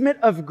 amazement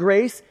of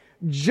grace,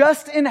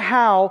 just in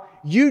how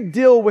you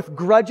deal with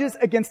grudges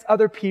against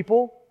other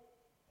people,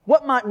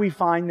 what might we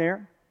find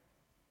there?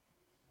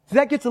 So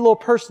that gets a little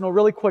personal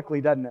really quickly,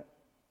 doesn't it?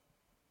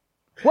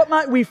 What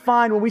might we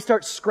find when we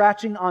start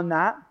scratching on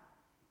that?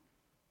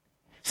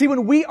 See,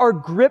 when we are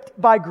gripped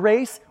by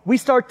grace, we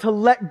start to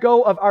let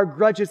go of our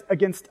grudges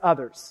against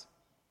others.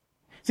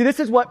 See,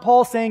 this is what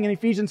Paul's saying in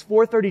Ephesians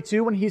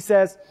 4:32 when he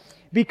says,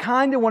 "Be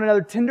kind to one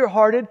another,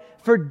 tender-hearted,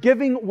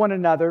 forgiving one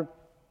another,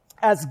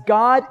 as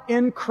God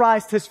in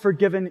Christ has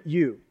forgiven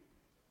you."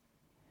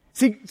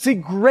 See,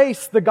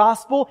 grace, the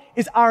gospel,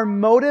 is our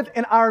motive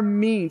and our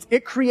means.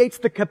 It creates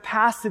the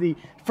capacity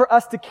for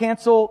us to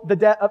cancel the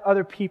debt of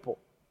other people.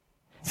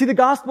 See, the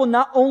gospel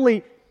not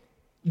only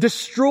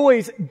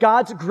destroys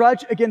God's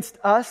grudge against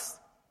us,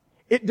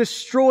 it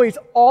destroys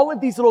all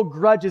of these little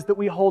grudges that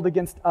we hold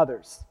against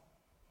others.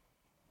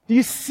 Do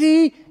you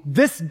see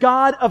this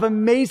God of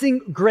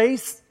amazing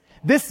grace?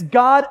 This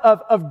God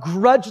of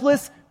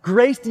grudgeless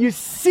grace? Do you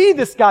see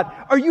this God?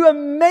 Are you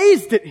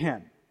amazed at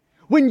Him?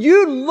 When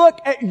you look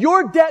at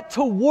your debt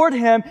toward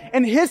Him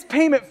and His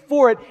payment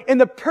for it in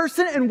the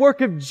person and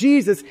work of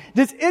Jesus,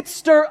 does it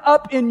stir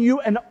up in you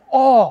an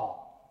awe?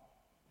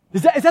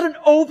 Is that an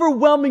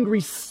overwhelming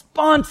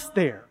response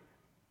there?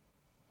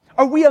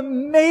 Are we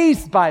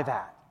amazed by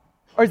that?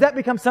 Or has that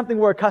become something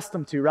we're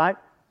accustomed to, right?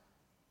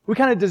 We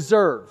kind of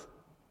deserve.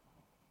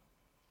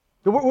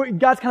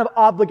 God's kind of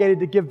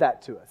obligated to give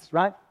that to us,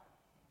 right?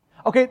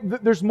 Okay,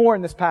 there's more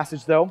in this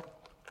passage though.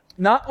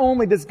 Not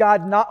only does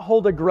God not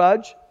hold a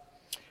grudge,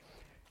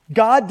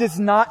 God does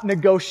not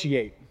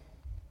negotiate.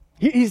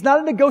 He's not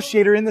a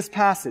negotiator in this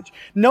passage.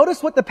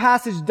 Notice what the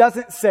passage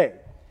doesn't say.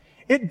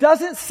 It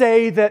doesn't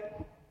say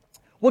that,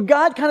 well,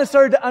 God kind of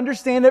started to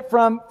understand it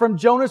from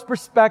Jonah's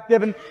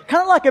perspective, and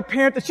kind of like a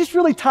parent that's just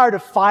really tired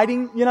of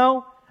fighting, you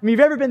know? I mean, have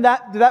you ever been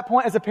to that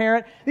point as a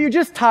parent? That you're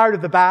just tired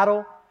of the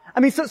battle? I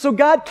mean, so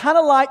God kind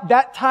of like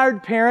that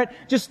tired parent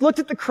just looked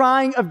at the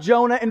crying of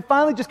Jonah and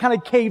finally just kind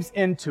of caves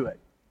into it.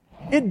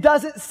 It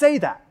doesn't say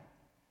that.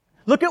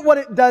 Look at what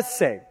it does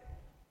say.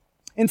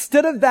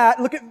 Instead of that,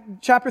 look at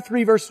chapter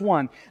 3, verse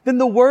 1. Then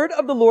the word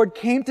of the Lord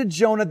came to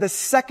Jonah the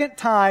second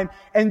time,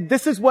 and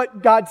this is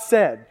what God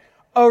said.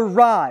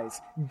 Arise,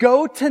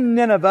 go to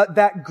Nineveh,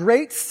 that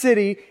great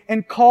city,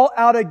 and call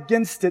out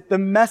against it the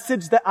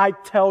message that I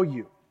tell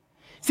you.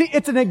 See,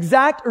 it's an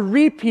exact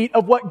repeat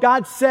of what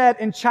God said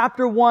in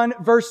chapter 1,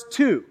 verse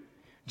 2.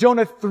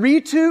 Jonah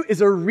 3:2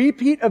 is a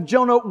repeat of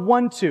Jonah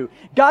 1:2.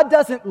 God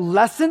doesn't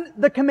lessen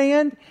the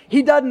command.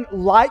 He doesn't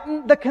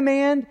lighten the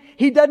command.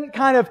 He doesn't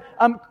kind of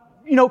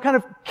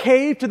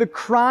cave to the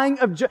crying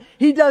of Jonah.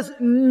 He does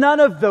none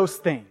of those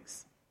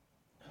things.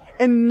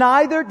 And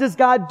neither does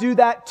God do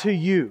that to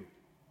you.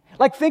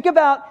 Like, think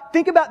about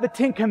the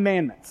 10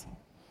 Commandments.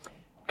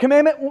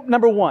 Commandment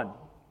number 1,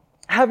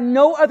 have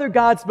no other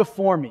gods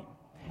before me.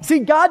 See,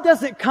 God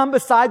doesn't come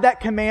beside that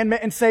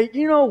commandment and say,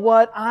 you know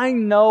what? I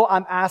know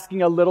I'm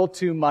asking a little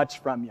too much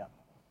from you.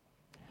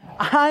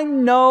 I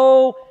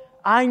know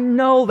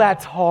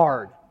that's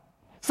hard.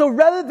 So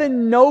rather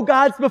than no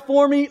gods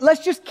before me,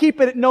 let's just keep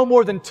it at no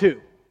more than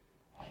 2.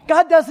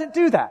 God doesn't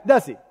do that,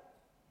 does He?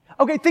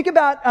 Okay, think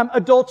about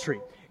adultery.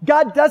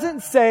 God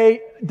doesn't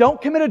say,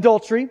 don't commit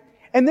adultery,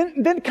 and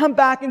then come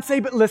back and say,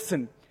 but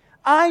listen,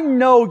 I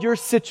know your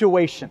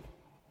situation.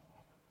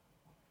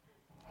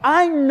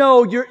 I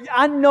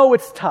know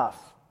it's tough.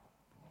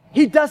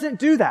 He doesn't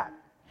do that.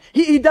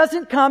 He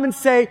doesn't come and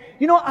say,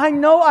 I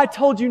know I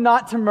told you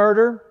not to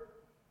murder,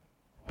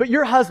 but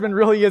your husband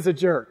really is a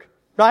jerk,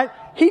 right?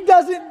 He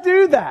doesn't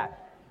do that.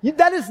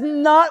 That is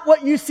not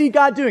what you see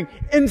God doing.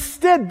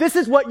 Instead, this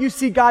is what you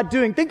see God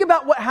doing. Think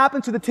about what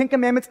happened to the 10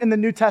 Commandments in the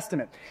New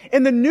Testament.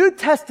 In the New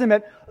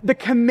Testament, the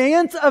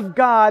commands of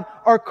God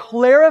are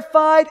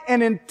clarified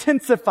and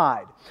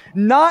intensified,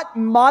 not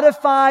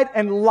modified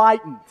and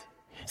lightened.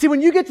 See,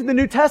 when you get to the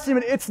New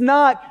Testament, it's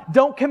not,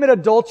 don't commit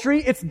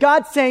adultery. It's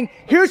God saying,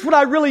 here's what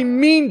I really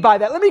mean by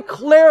that. Let me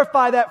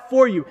clarify that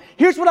for you.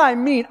 Here's what I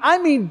mean. I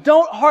mean,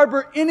 don't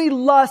harbor any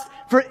lust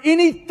for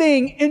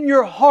anything in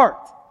your heart.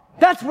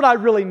 That's what I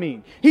really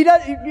mean. Think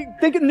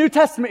of the New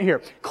Testament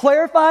here.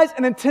 Clarifies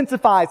and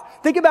intensifies.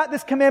 Think about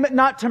this commandment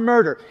not to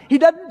murder. He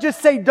doesn't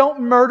just say don't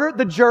murder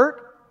the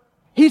jerk.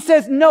 He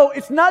says, no,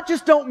 it's not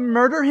just don't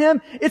murder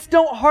him. It's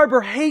don't harbor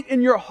hate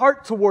in your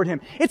heart toward him.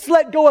 It's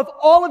let go of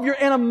all of your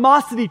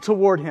animosity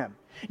toward him.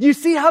 You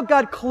see how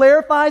God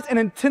clarifies and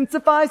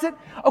intensifies it?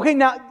 Okay,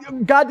 now,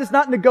 God does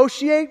not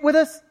negotiate with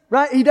us,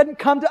 right? He doesn't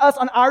come to us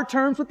on our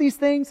terms with these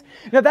things.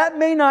 Now, that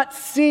may not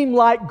seem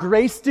like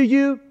grace to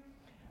you,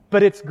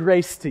 but it's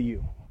grace to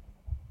you.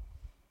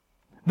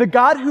 The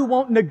God who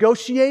won't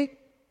negotiate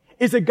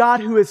is a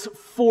God who is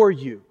for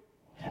you.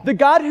 The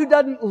God who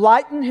doesn't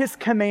lighten His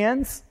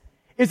commands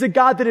is a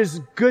God that is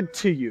good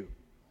to you.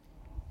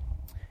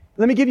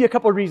 Let me give you a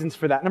couple of reasons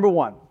for that. Number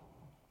one,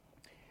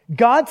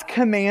 God's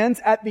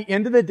commands at the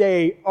end of the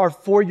day are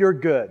for your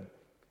good.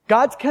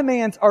 God's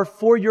commands are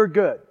for your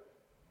good.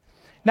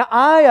 Now,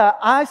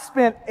 I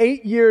spent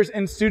 8 years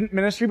in student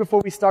ministry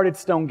before we started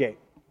Stonegate.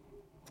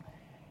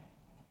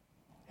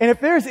 And if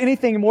there's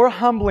anything more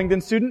humbling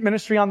than student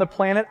ministry on the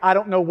planet, I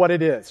don't know what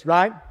it is,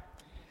 right?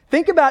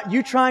 Think about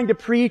you trying to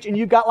preach and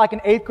you've got like an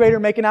 8th grader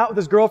making out with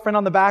his girlfriend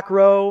on the back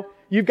row.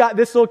 You've got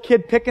this little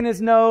kid picking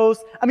his nose.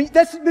 I mean,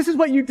 this is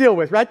what you deal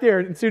with right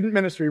there in student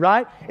ministry,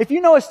 right? If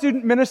you know a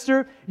student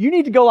minister, you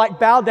need to go like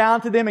bow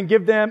down to them and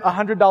give them a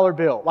 $100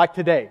 bill, like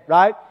today,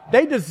 right?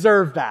 They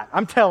deserve that.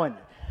 I'm telling you.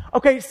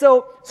 Okay,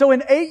 so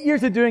in 8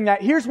 years of doing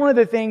that, here's one of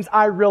the things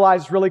I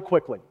realized really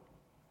quickly.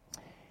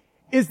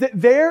 Is that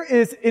there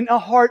is in the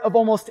heart of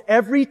almost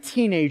every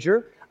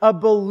teenager a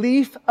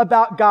belief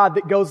about God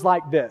that goes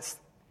like this.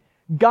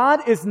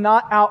 God is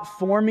not out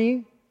for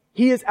me.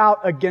 He is out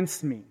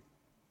against me.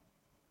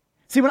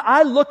 See, when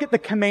I look at the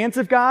commands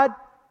of God,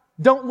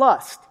 don't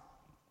lust.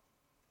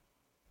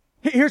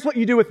 Here's what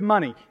you do with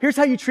money. Here's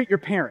how you treat your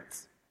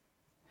parents.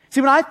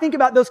 See, when I think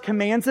about those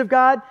commands of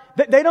God,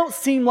 they don't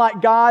seem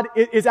like God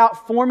is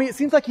out for me. It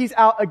seems like He's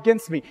out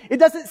against me. It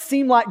doesn't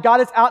seem like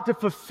God is out to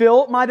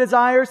fulfill my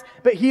desires,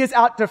 but He is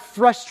out to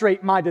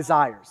frustrate my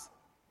desires.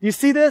 You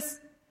see this?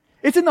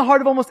 It's in the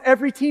heart of almost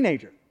every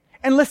teenager.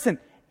 And listen,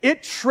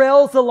 it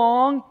trails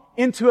along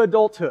into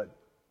adulthood.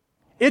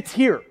 It's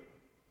here.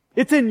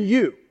 It's in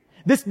you.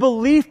 This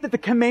belief that the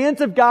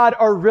commands of God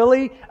are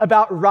really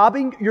about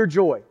robbing your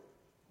joy.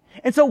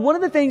 And so one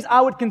of the things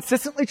I would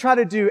consistently try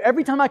to do,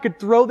 every time I could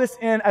throw this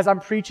in as I'm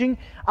preaching,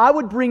 I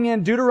would bring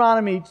in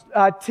Deuteronomy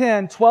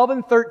 10, 12,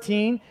 and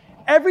 13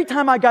 every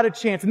time I got a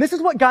chance. And this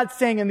is what God's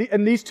saying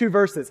in these two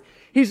verses.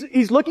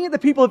 He's looking at the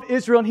people of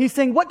Israel and He's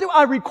saying, what do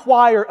I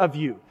require of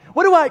you?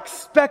 What do I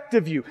expect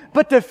of you?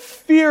 But to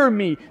fear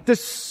me, to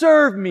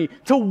serve me,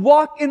 to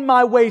walk in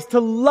my ways, to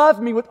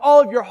love me with all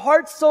of your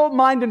heart, soul,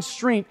 mind, and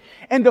strength,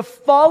 and to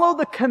follow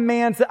the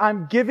commands that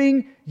I'm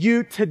giving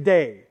you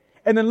today.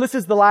 And then this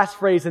is the last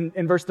phrase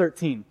in verse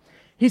 13.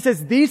 He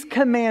says, these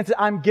commands that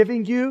I'm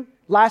giving you,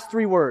 last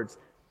 3 words,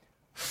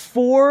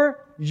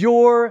 for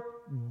your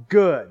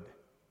good.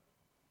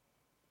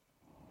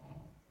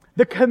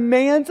 The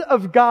commands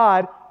of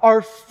God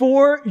are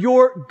for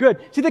your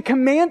good. See, the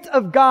commands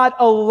of God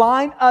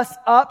align us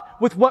up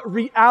with what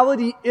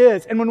reality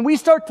is. And when we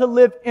start to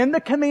live in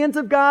the commands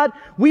of God,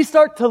 we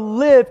start to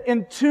live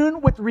in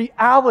tune with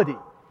reality.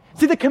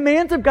 See, the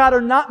commands of God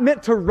are not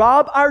meant to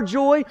rob our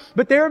joy,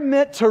 but they're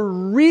meant to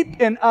reap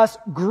in us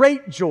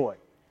great joy.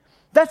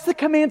 That's the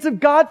commands of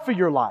God for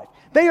your life.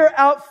 They are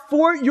out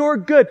for your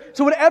good.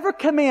 So whatever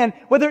command,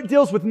 whether it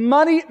deals with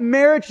money,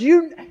 marriage,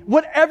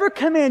 whatever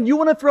command you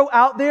want to throw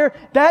out there,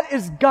 that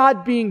is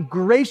God being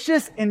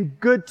gracious and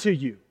good to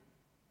you.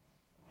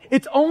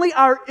 It's only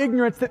our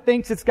ignorance that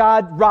thinks it's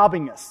God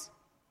robbing us.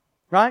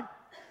 Right?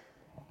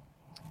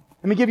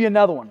 Let me give you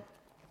another one.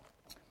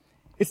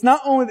 It's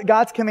not only that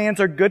God's commands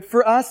are good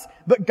for us,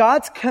 but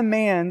God's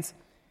commands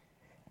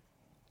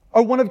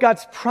are one of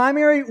God's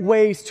primary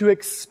ways to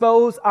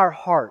expose our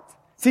heart.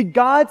 See,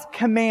 God's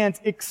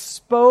commands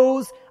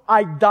expose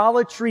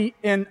idolatry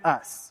in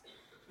us.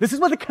 This is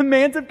what the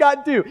commands of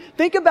God do.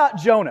 Think about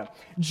Jonah.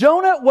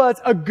 Jonah was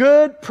a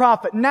good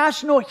prophet,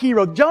 national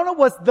hero. Jonah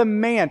was the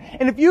man.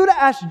 And if you would have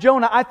asked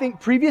Jonah, I think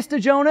previous to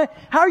Jonah,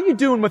 how are you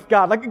doing with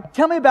God? Like,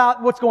 tell me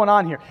about what's going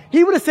on here.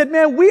 He would have said,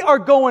 man, we are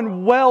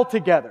going well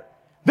together.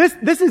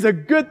 This is a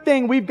good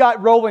thing we've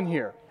got rolling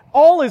here.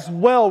 All is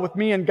well with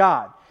me and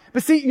God.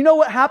 But see, you know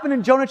what happened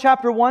in Jonah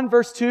chapter 1,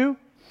 verse 2?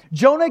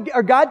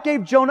 God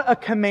gave Jonah a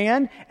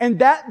command, and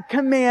that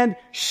command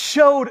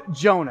showed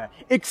Jonah,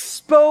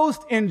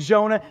 exposed in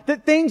Jonah,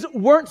 that things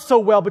weren't so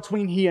well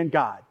between he and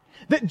God.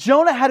 That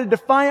Jonah had a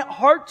defiant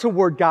heart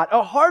toward God,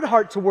 a hard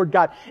heart toward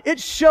God.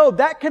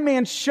 That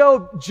command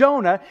showed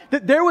Jonah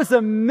that there was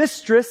a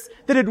mistress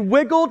that had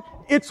wiggled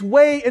its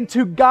way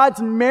into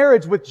God's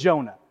marriage with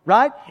Jonah.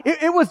 Right?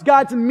 It was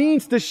God's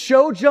means to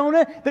show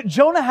Jonah that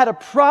Jonah had a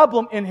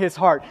problem in his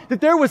heart,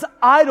 that there was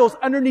idols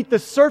underneath the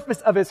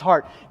surface of his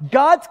heart.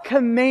 God's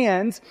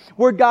commands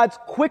were God's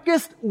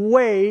quickest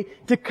way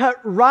to cut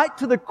right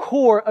to the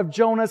core of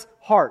Jonah's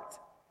heart.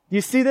 Do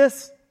you see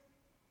this?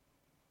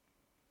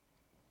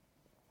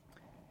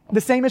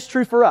 The same is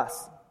true for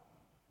us.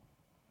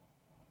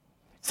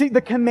 See,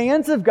 the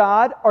commands of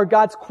God are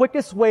God's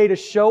quickest way to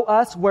show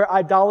us where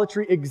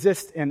idolatry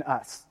exists in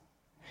us.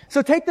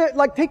 So take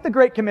the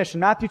Great Commission,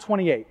 Matthew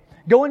 28.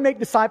 Go and make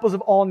disciples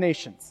of all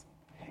nations.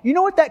 You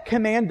know what that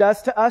command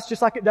does to us,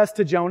 just like it does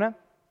to Jonah?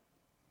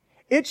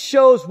 It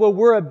shows where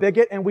we're a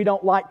bigot and we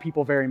don't like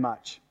people very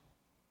much.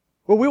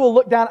 Where we will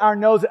look down our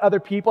nose at other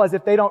people as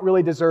if they don't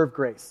really deserve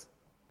grace.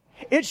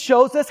 It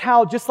shows us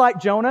how, just like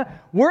Jonah,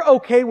 we're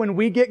okay when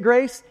we get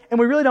grace and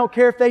we really don't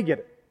care if they get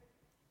it.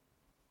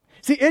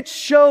 See, it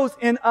shows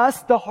in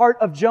us the heart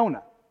of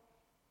Jonah.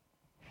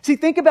 See,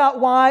 think about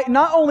why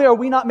not only are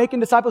we not making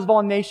disciples of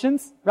all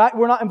nations, right?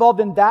 We're not involved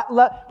in that,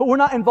 but we're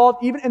not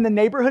involved even in the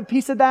neighborhood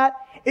piece of that.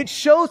 It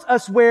shows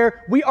us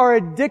where we are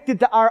addicted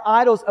to our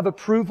idols of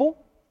approval,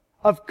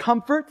 of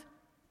comfort,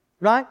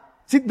 right?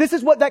 See, this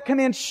is what that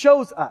command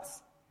shows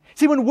us.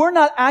 See, when we're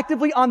not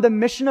actively on the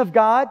mission of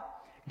God,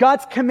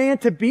 God's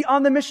command to be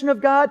on the mission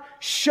of God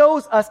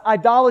shows us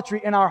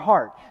idolatry in our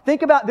heart.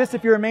 Think about this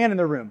if you're a man in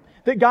the room.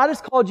 That God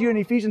has called you in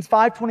Ephesians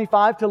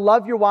 5:25 to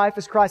love your wife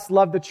as Christ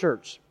loved the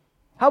church.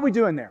 How are we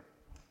doing there?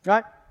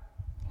 Right?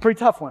 Pretty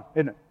tough one,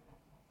 isn't it?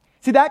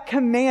 See, that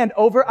command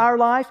over our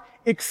life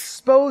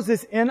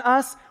exposes in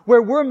us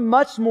where we're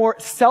much more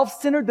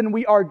self-centered than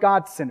we are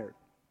God-centered.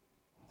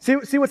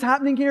 See what's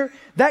happening here?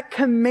 That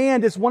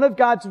command is one of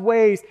God's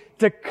ways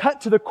to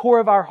cut to the core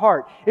of our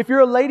heart. If you're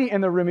a lady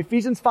in the room,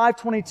 Ephesians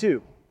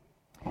 5:22,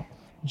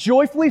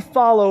 joyfully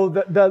follow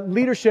the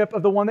leadership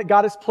of the one that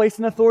God has placed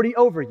in authority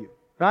over you,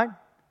 right?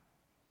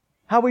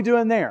 How are we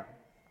doing there?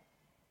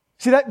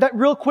 See, that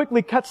real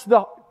quickly cuts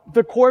to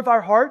the core of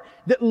our heart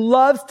that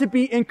loves to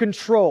be in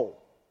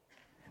control,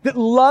 that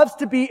loves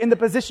to be in the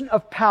position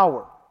of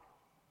power.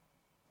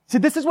 See,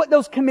 this is what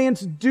those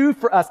commands do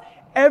for us.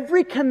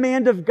 Every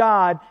command of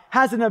God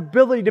has an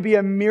ability to be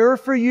a mirror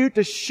for you,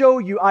 to show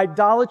you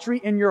idolatry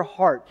in your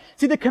heart.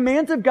 See, the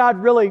commands of God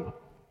really,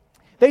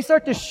 they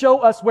start to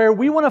show us where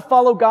we want to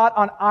follow God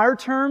on our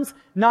terms,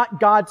 not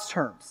God's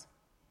terms.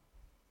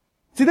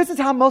 See, this is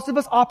how most of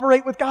us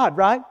operate with God,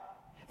 right?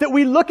 That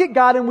we look at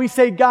God and we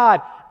say,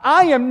 God,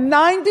 I am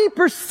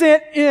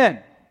 90% in.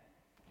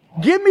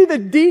 Give me the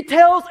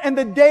details and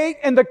the date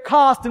and the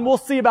cost and we'll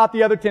see about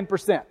the other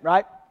 10%,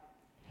 right?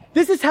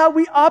 This is how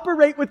we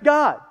operate with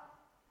God.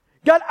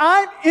 God,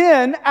 I'm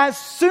in as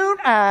soon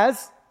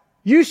as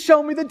you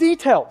show me the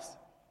details.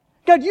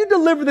 God, you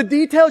deliver the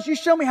details. You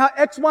show me how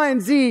X, Y,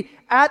 and Z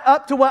add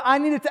up to what I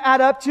need it to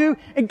add up to.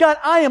 And God,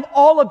 I am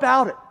all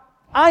about it.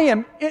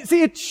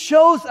 It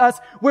shows us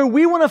where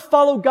we want to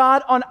follow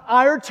God on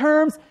our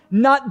terms,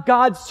 not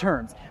God's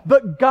terms.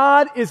 But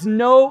God is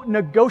no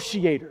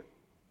negotiator.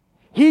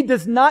 He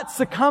does not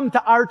succumb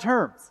to our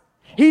terms.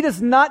 He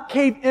does not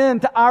cave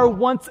in to our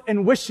wants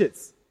and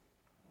wishes.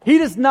 He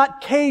does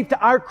not cave to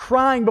our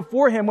crying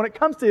before Him when it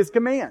comes to His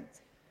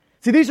commands.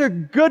 See, these are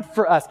good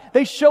for us.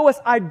 They show us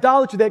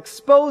idolatry. They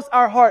expose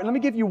our heart. Let me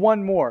give you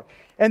one more.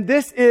 And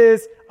this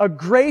is a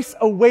grace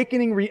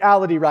awakening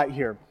reality right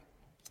here.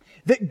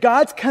 That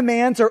God's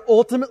commands are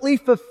ultimately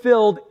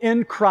fulfilled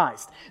in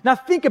Christ. Now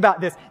think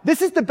about this.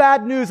 This is the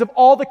bad news of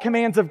all the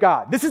commands of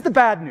God. This is the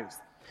bad news.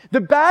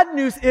 The bad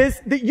news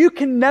is that you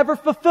can never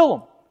fulfill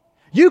them.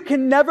 You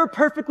can never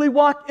perfectly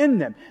walk in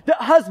them. That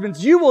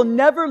husbands, you will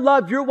never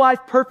love your wife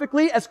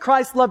perfectly as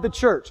Christ loved the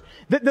church.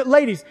 That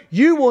ladies,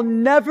 you will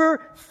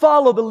never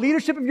follow the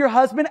leadership of your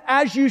husband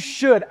as you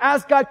should,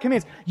 as God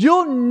commands.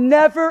 You'll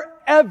never,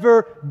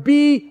 ever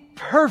be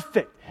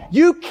perfect.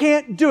 You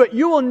can't do it.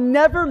 You will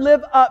never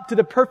live up to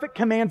the perfect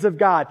commands of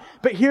God.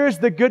 But here's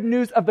the good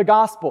news of the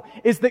gospel,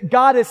 is that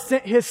God has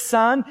sent His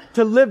Son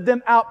to live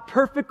them out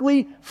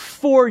perfectly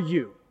for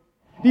you.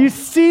 Do you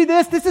see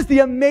this? This is the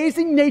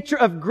amazing nature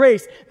of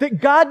grace, that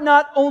God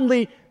not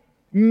only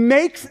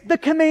makes the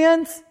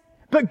commands,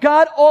 but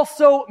God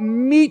also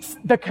meets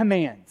the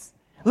commands.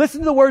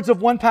 Listen to the words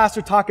of one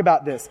pastor talk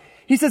about this.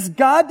 He says,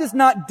 God does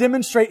not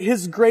demonstrate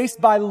His grace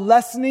by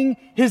lessening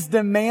His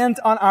demands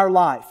on our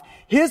life.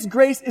 His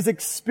grace is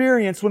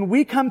experienced when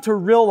we come to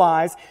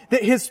realize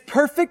that His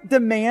perfect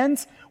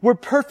demands were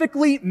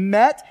perfectly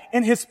met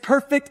in His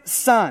perfect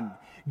Son.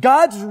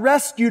 God's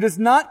rescue does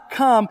not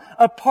come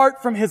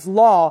apart from His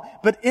law,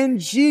 but in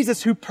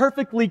Jesus who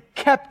perfectly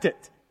kept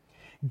it.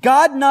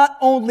 God not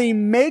only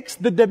makes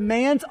the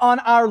demands on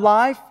our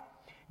life,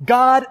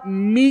 God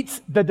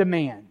meets the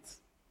demands.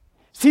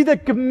 See, the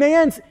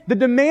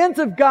demands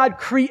of God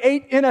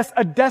create in us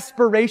a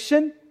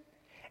desperation,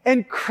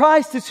 and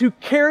Christ is who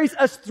carries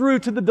us through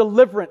to the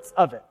deliverance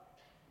of it.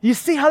 You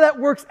see how that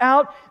works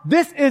out?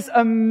 This is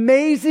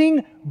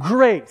amazing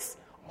grace.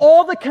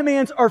 All the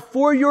commands are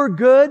for your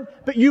good,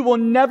 but you will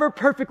never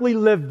perfectly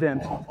live them.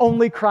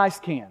 Only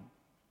Christ can.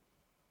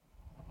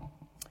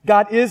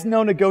 God is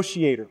no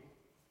negotiator.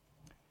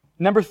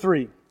 Number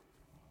 3,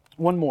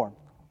 one more.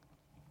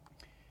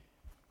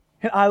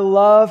 And I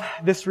love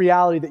this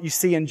reality that you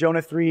see in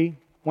Jonah 3,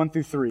 1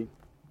 through 3.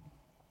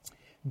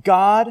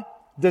 God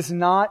does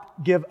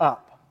not give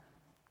up.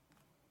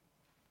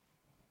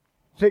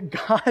 That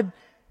God,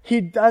 He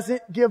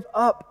doesn't give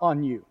up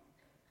on you.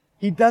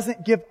 He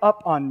doesn't give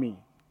up on me.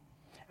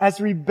 As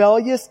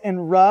rebellious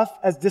and rough,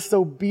 as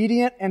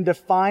disobedient and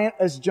defiant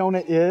as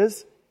Jonah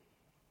is,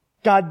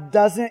 God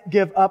doesn't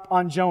give up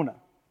on Jonah.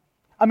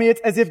 I mean,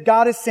 it's as if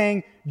God is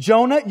saying,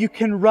 Jonah, you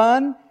can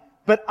run,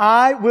 but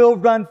I will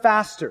run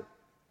faster.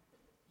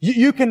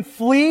 You can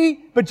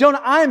flee, but Jonah,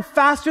 I am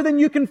faster than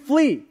you can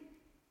flee.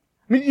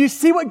 I mean, you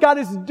see what God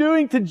is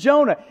doing to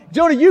Jonah.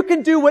 Jonah, you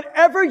can do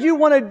whatever you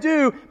want to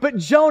do, but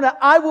Jonah,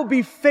 I will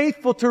be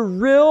faithful to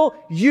reel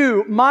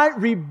you, my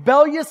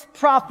rebellious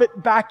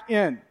prophet, back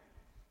in.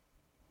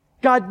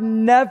 God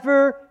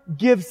never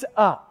gives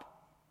up.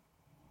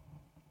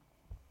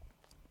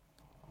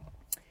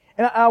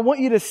 And I want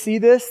you to see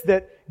this,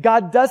 that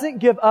God doesn't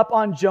give up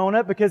on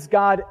Jonah because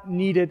God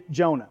needed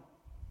Jonah.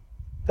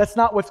 That's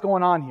not what's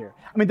going on here.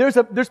 I mean,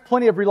 there's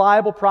plenty of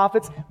reliable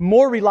prophets,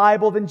 more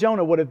reliable than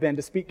Jonah would have been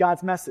to speak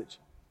God's message.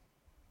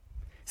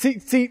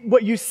 See,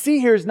 what you see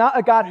here is not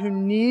a God who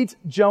needs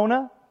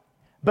Jonah,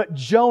 but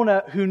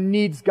Jonah who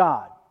needs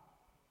God.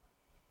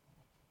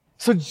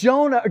 So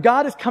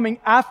God is coming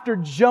after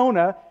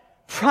Jonah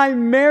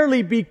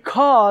primarily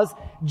because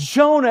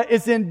Jonah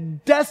is in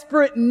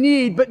desperate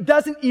need, but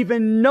doesn't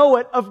even know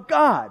it of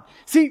God.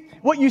 See,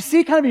 what you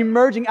see kind of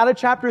emerging out of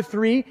chapter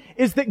 3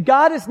 is that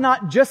God is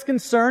not just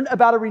concerned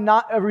about a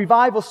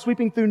revival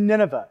sweeping through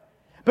Nineveh,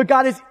 but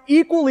God is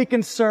equally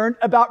concerned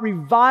about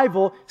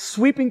revival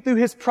sweeping through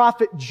His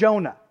prophet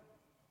Jonah.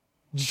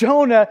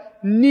 Jonah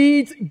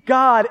needs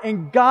God,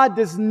 and God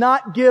does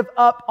not give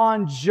up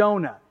on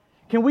Jonah.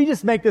 Can we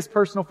just make this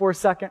personal for a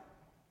second?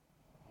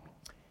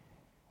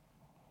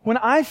 When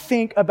I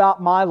think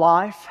about my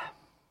life,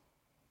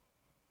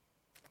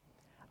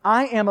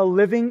 I am a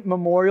living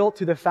memorial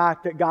to the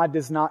fact that God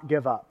does not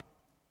give up.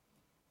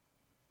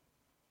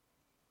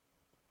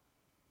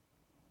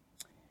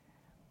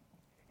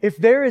 If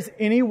there is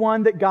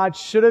anyone that God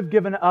should have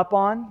given up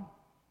on,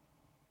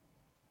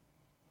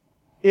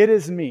 it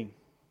is me.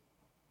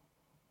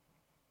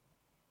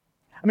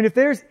 I mean, if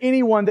there's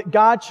anyone that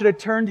God should have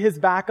turned His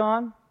back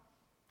on,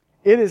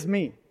 it is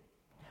me.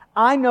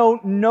 I know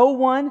no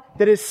one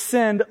that has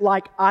sinned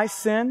like I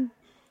sin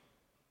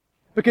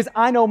because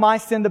I know my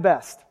sin the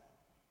best.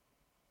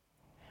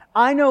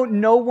 I know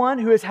no one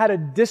who has had a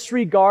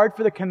disregard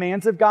for the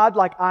commands of God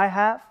like I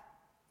have.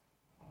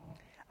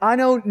 I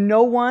know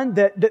no one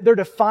that their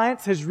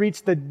defiance has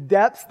reached the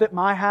depths that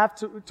I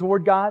have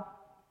toward God.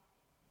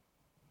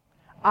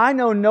 I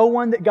know no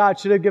one that God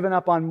should have given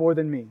up on more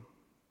than me.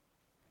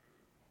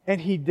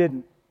 And He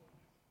didn't.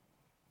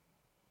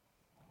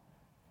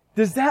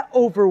 Does that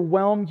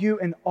overwhelm you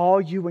and awe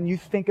you when you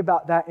think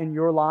about that in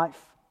your life?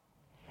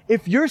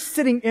 If you're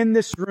sitting in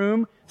this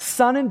room,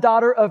 son and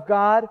daughter of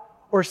God,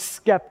 or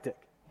skeptic,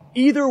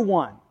 either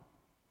one,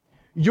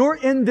 you're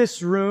in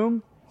this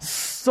room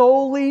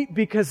solely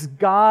because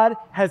God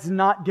has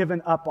not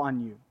given up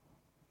on you.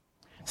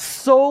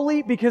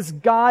 Solely because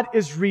God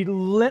is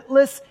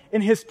relentless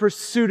in His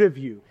pursuit of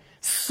you.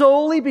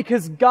 Solely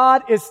because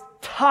God is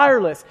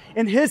tireless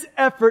in His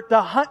effort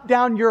to hunt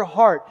down your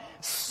heart.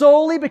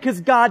 Solely because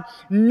God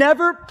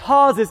never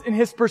pauses in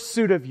His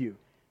pursuit of you.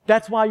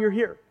 That's why you're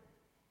here.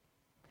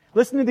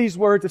 Listen to these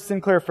words of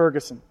Sinclair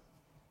Ferguson.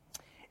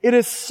 It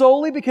is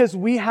solely because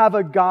we have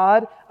a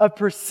God of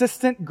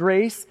persistent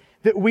grace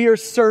that we are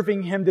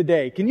serving Him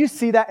today. Can you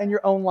see that in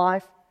your own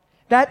life?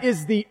 That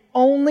is the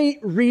only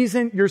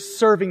reason you're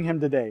serving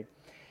Him today.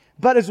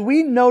 But as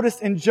we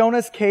noticed in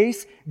Jonah's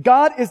case,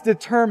 God is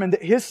determined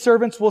that His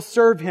servants will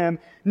serve Him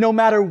no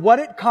matter what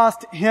it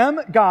cost Him,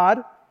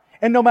 God,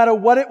 and no matter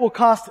what it will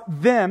cost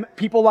them,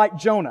 people like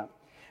Jonah.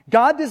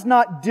 God does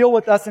not deal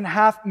with us in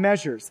half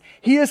measures.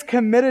 He is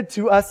committed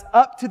to us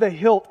up to the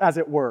hilt, as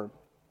it were.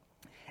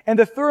 And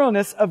the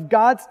thoroughness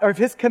of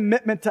His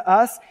commitment to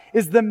us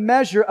is the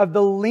measure of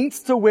the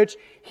lengths to which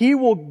He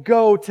will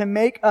go to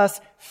make us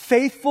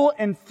faithful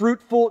and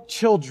fruitful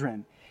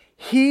children.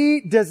 He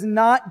does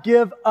not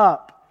give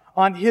up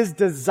on His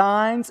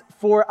designs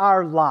for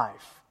our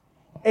life.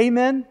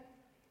 Amen?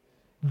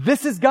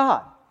 This is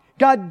God.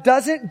 God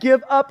doesn't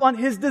give up on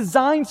His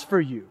designs for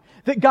you.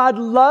 That God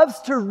loves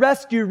to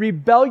rescue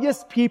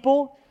rebellious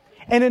people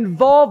and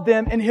involve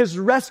them in His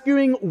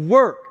rescuing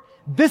work.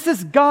 This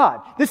is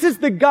God. This is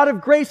the God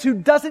of grace who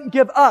doesn't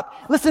give up.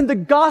 Listen, the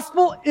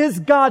gospel is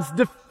God's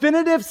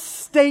definitive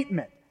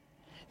statement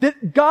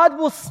that God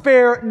will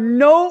spare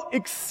no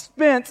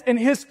expense in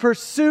His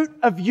pursuit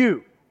of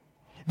you.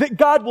 That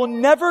God will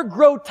never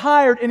grow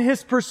tired in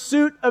His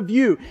pursuit of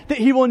you. That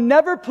He will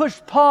never push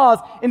pause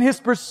in His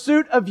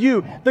pursuit of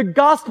you. The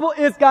gospel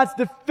is God's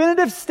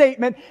definitive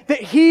statement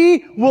that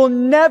He will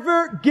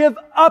never give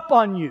up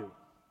on you.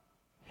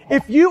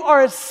 If you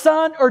are a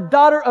son or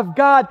daughter of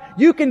God,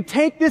 you can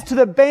take this to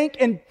the bank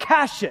and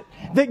cash it.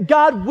 That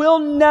God will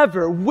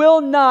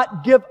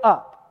not give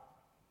up.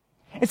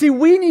 And see,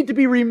 we need to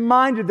be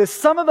reminded of this.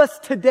 Some of us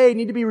today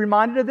need to be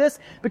reminded of this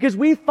because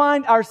we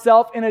find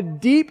ourselves in a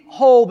deep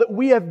hole that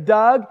we have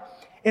dug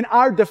in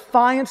our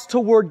defiance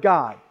toward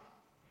God.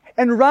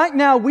 And right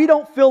now, we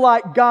don't feel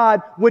like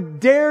God would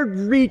dare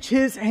reach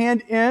His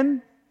hand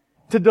in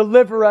to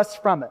deliver us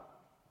from it,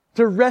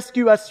 to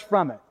rescue us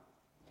from it.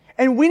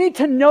 And we need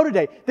to know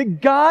today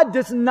that God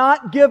does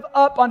not give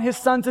up on His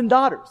sons and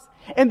daughters.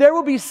 And there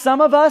will be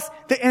some of us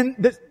that in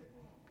the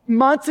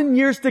months and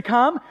years to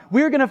come,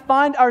 we're going to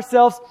find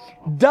ourselves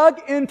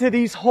dug into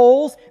these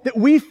holes that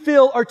we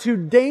feel are too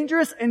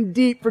dangerous and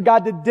deep for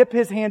God to dip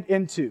His hand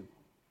into.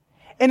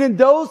 And in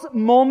those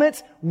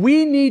moments,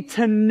 we need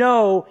to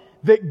know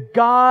that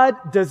God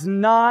does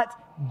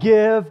not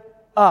give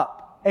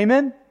up.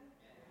 Amen?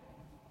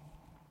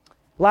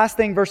 Last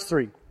thing, verse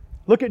 3.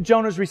 Look at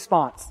Jonah's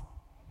response.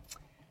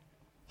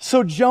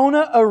 So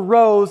Jonah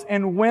arose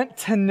and went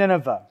to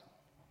Nineveh,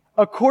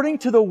 according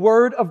to the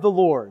word of the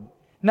Lord,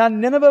 Now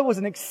Nineveh was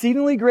an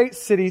exceedingly great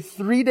city,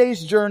 3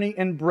 days' journey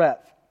in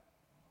breadth.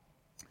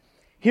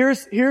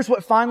 Here's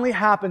what finally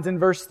happens in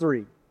verse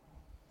 3.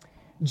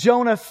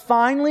 Jonah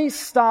finally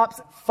stops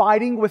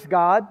fighting with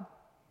God,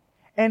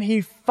 and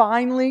he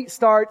finally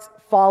starts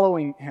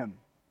following Him.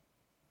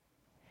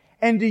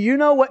 And do you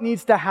know what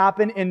needs to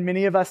happen in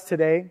many of us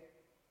today?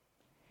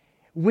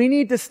 We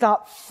need to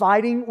stop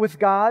fighting with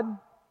God,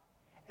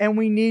 and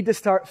we need to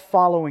start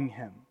following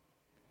Him.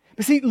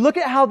 But see, look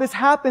at how this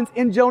happens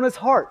in Jonah's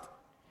heart.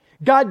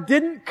 God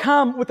didn't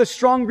come with a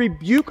strong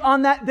rebuke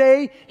on that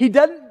day. He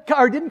didn't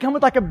come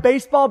with like a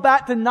baseball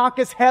bat to knock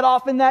his head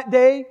off in that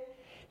day.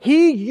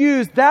 He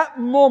used that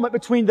moment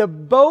between the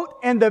boat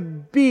and the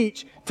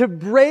beach to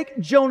break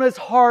Jonah's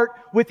heart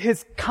with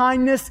His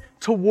kindness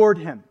toward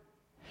him.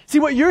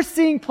 See, what you're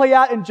seeing play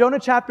out in Jonah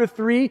chapter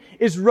 3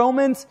 is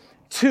Romans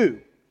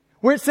 2,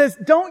 where it says,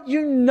 don't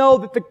you know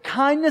that the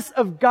kindness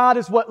of God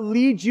is what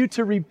leads you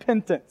to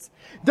repentance?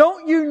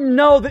 Don't you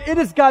know that it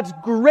is God's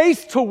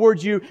grace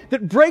towards you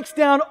that breaks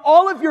down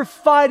all of your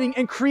fighting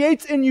and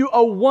creates in you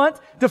a want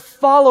to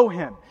follow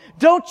Him?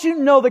 Don't you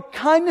know the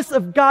kindness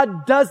of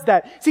God does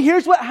that? See,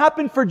 here's what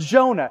happened for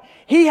Jonah.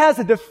 He has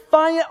a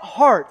defiant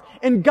heart,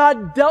 and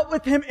God dealt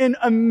with him in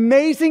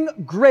amazing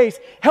grace,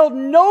 held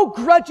no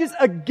grudges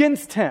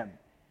against him.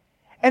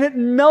 And it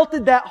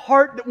melted that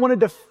heart that wanted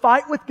to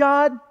fight with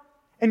God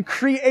and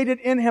created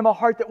in him a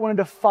heart that wanted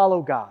to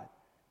follow God.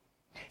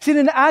 See, in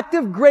an act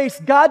of grace,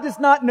 God does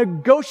not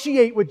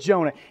negotiate with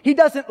Jonah. He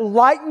doesn't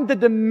lighten the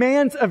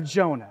demands of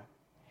Jonah.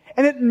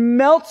 And it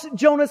melts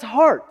Jonah's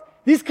heart.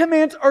 These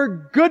commands are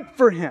good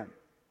for him.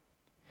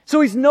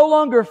 So he's no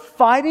longer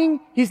fighting,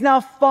 he's now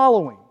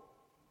following.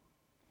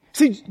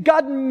 See,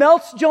 God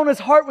melts Jonah's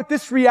heart with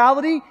this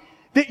reality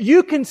that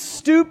you can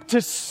stoop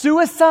to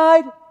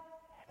suicide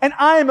and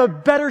I am a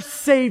better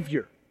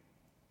Savior.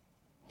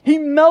 He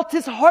melts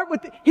his heart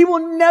with it. He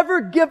will never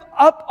give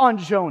up on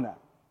Jonah.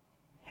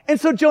 And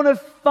so Jonah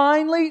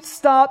finally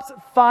stops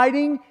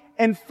fighting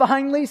and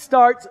finally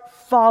starts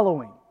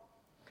following.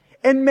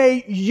 And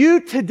may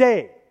you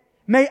today,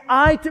 may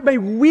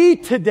we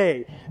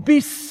today be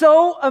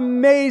so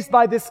amazed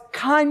by this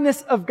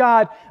kindness of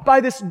God,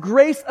 by this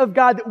grace of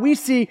God that we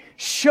see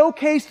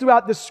showcased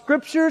throughout the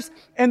Scriptures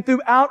and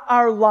throughout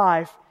our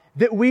life,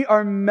 that we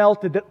are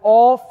melted, that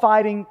all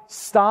fighting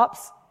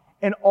stops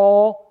and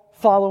all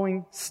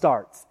following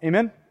starts.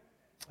 Amen?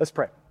 Let's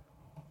pray.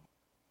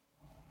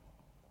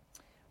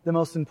 The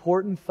most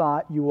important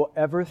thought you will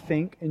ever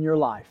think in your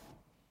life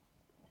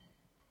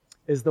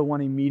is the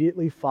one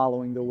immediately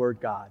following the Word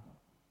God.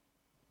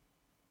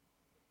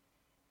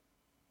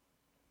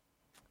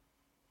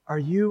 Are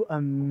you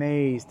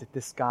amazed at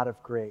this God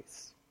of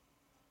grace?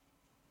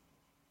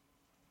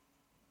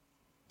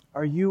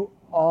 Are you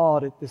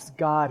awed at this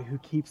God who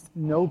keeps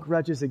no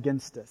grudges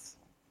against us?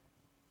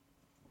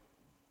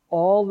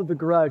 All of the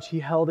grudge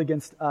He held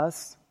against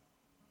us,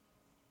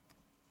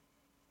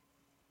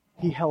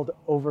 He held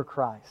over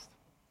Christ.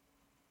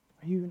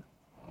 Is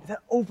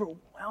that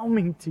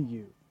overwhelming to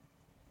you?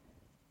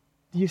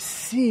 Do you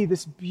see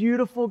this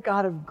beautiful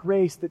God of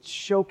grace that's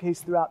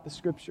showcased throughout the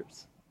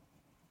Scriptures?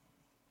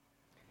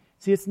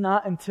 See, it's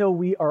not until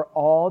we are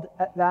awed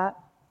at that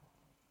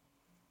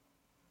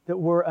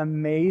we're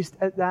amazed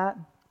at that.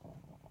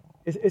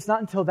 It's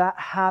not until that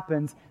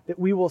happens that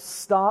we will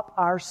stop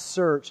our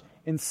search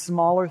in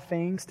smaller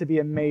things to be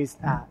amazed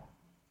at.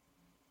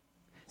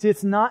 See,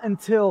 it's not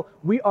until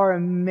we are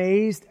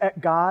amazed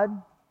at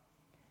God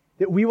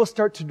that we will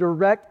start to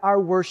direct our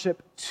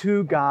worship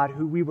to God,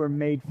 who we were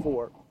made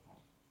for.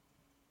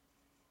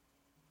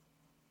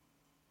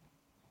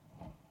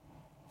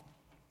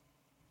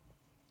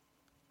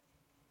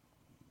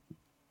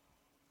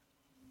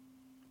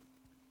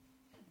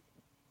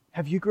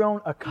 Have you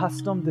grown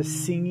accustomed to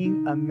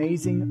singing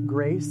Amazing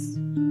Grace?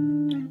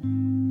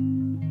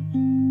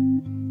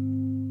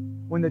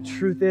 When the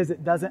truth is,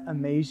 it doesn't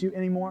amaze you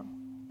anymore?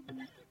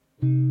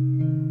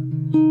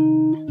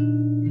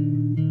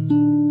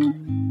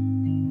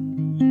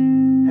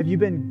 Have you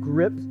been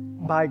gripped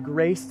by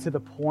grace to the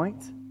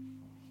point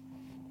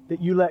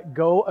that you let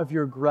go of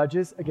your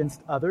grudges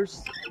against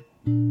others?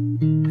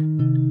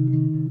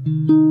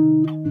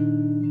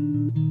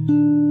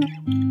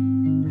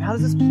 How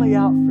does this play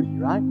out for you,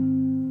 right?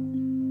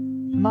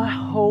 My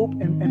hope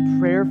and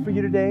prayer for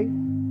you today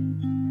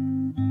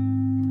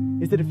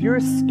is that if you're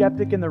a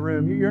skeptic in the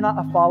room, you're not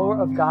a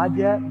follower of God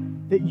yet,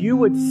 that you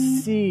would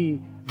see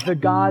the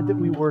God that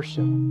we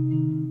worship.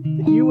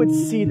 That you would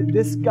see that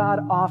this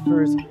God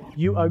offers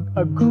you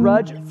a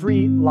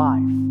grudge-free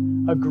life,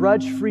 a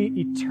grudge-free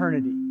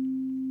eternity.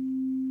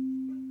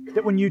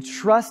 That when you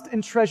trust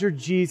and treasure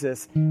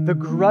Jesus, the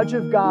grudge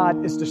of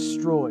God is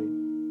destroyed.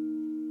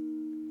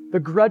 The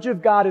grudge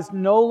of God is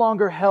no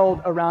longer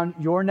held around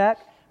your neck,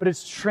 but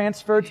it's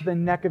transferred to the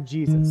neck of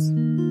Jesus.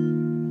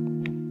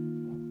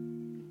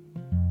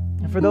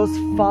 And for those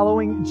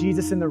following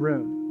Jesus in the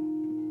room,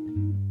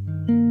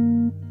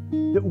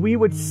 that we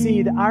would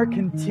see that our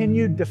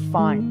continued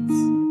defiance,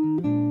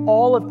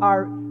 all of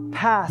our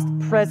past,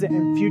 present,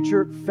 and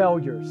future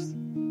failures,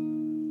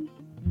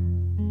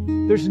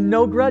 there's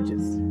no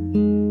grudges.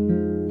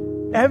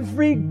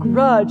 Every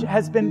grudge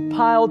has been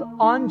piled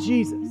on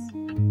Jesus.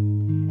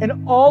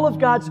 And all of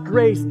God's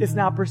grace is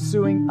now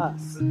pursuing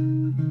us.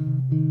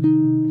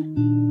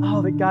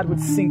 Oh, that God would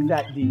sink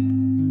that deep.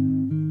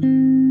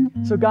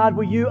 So God,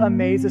 will you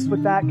amaze us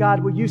with that?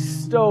 God, will you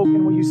stoke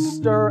and will you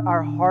stir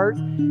our heart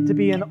to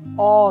be in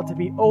awe, to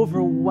be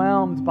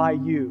overwhelmed by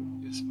you?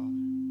 Yes, Father.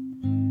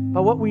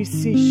 By what we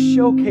see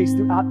showcased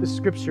throughout the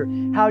Scripture,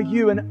 how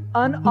you, an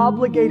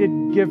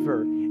unobligated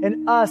giver,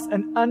 and us,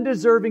 an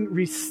undeserving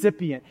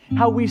recipient,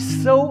 how we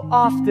so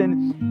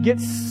often get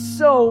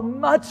so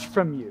much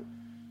from you.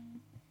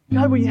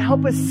 God, will you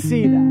help us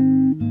see that?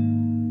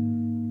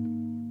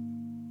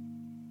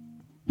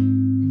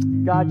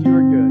 God, you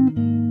are good.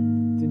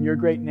 It's in your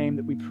great name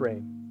that we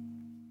pray.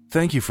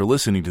 Thank you for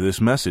listening to this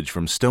message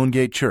from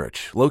Stonegate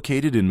Church,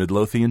 located in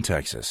Midlothian,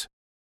 Texas.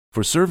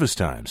 For service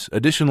times,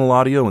 additional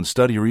audio and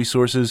study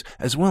resources,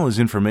 as well as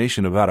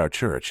information about our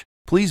church,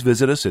 please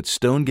visit us at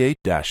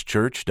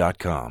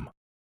stonegate-church.com.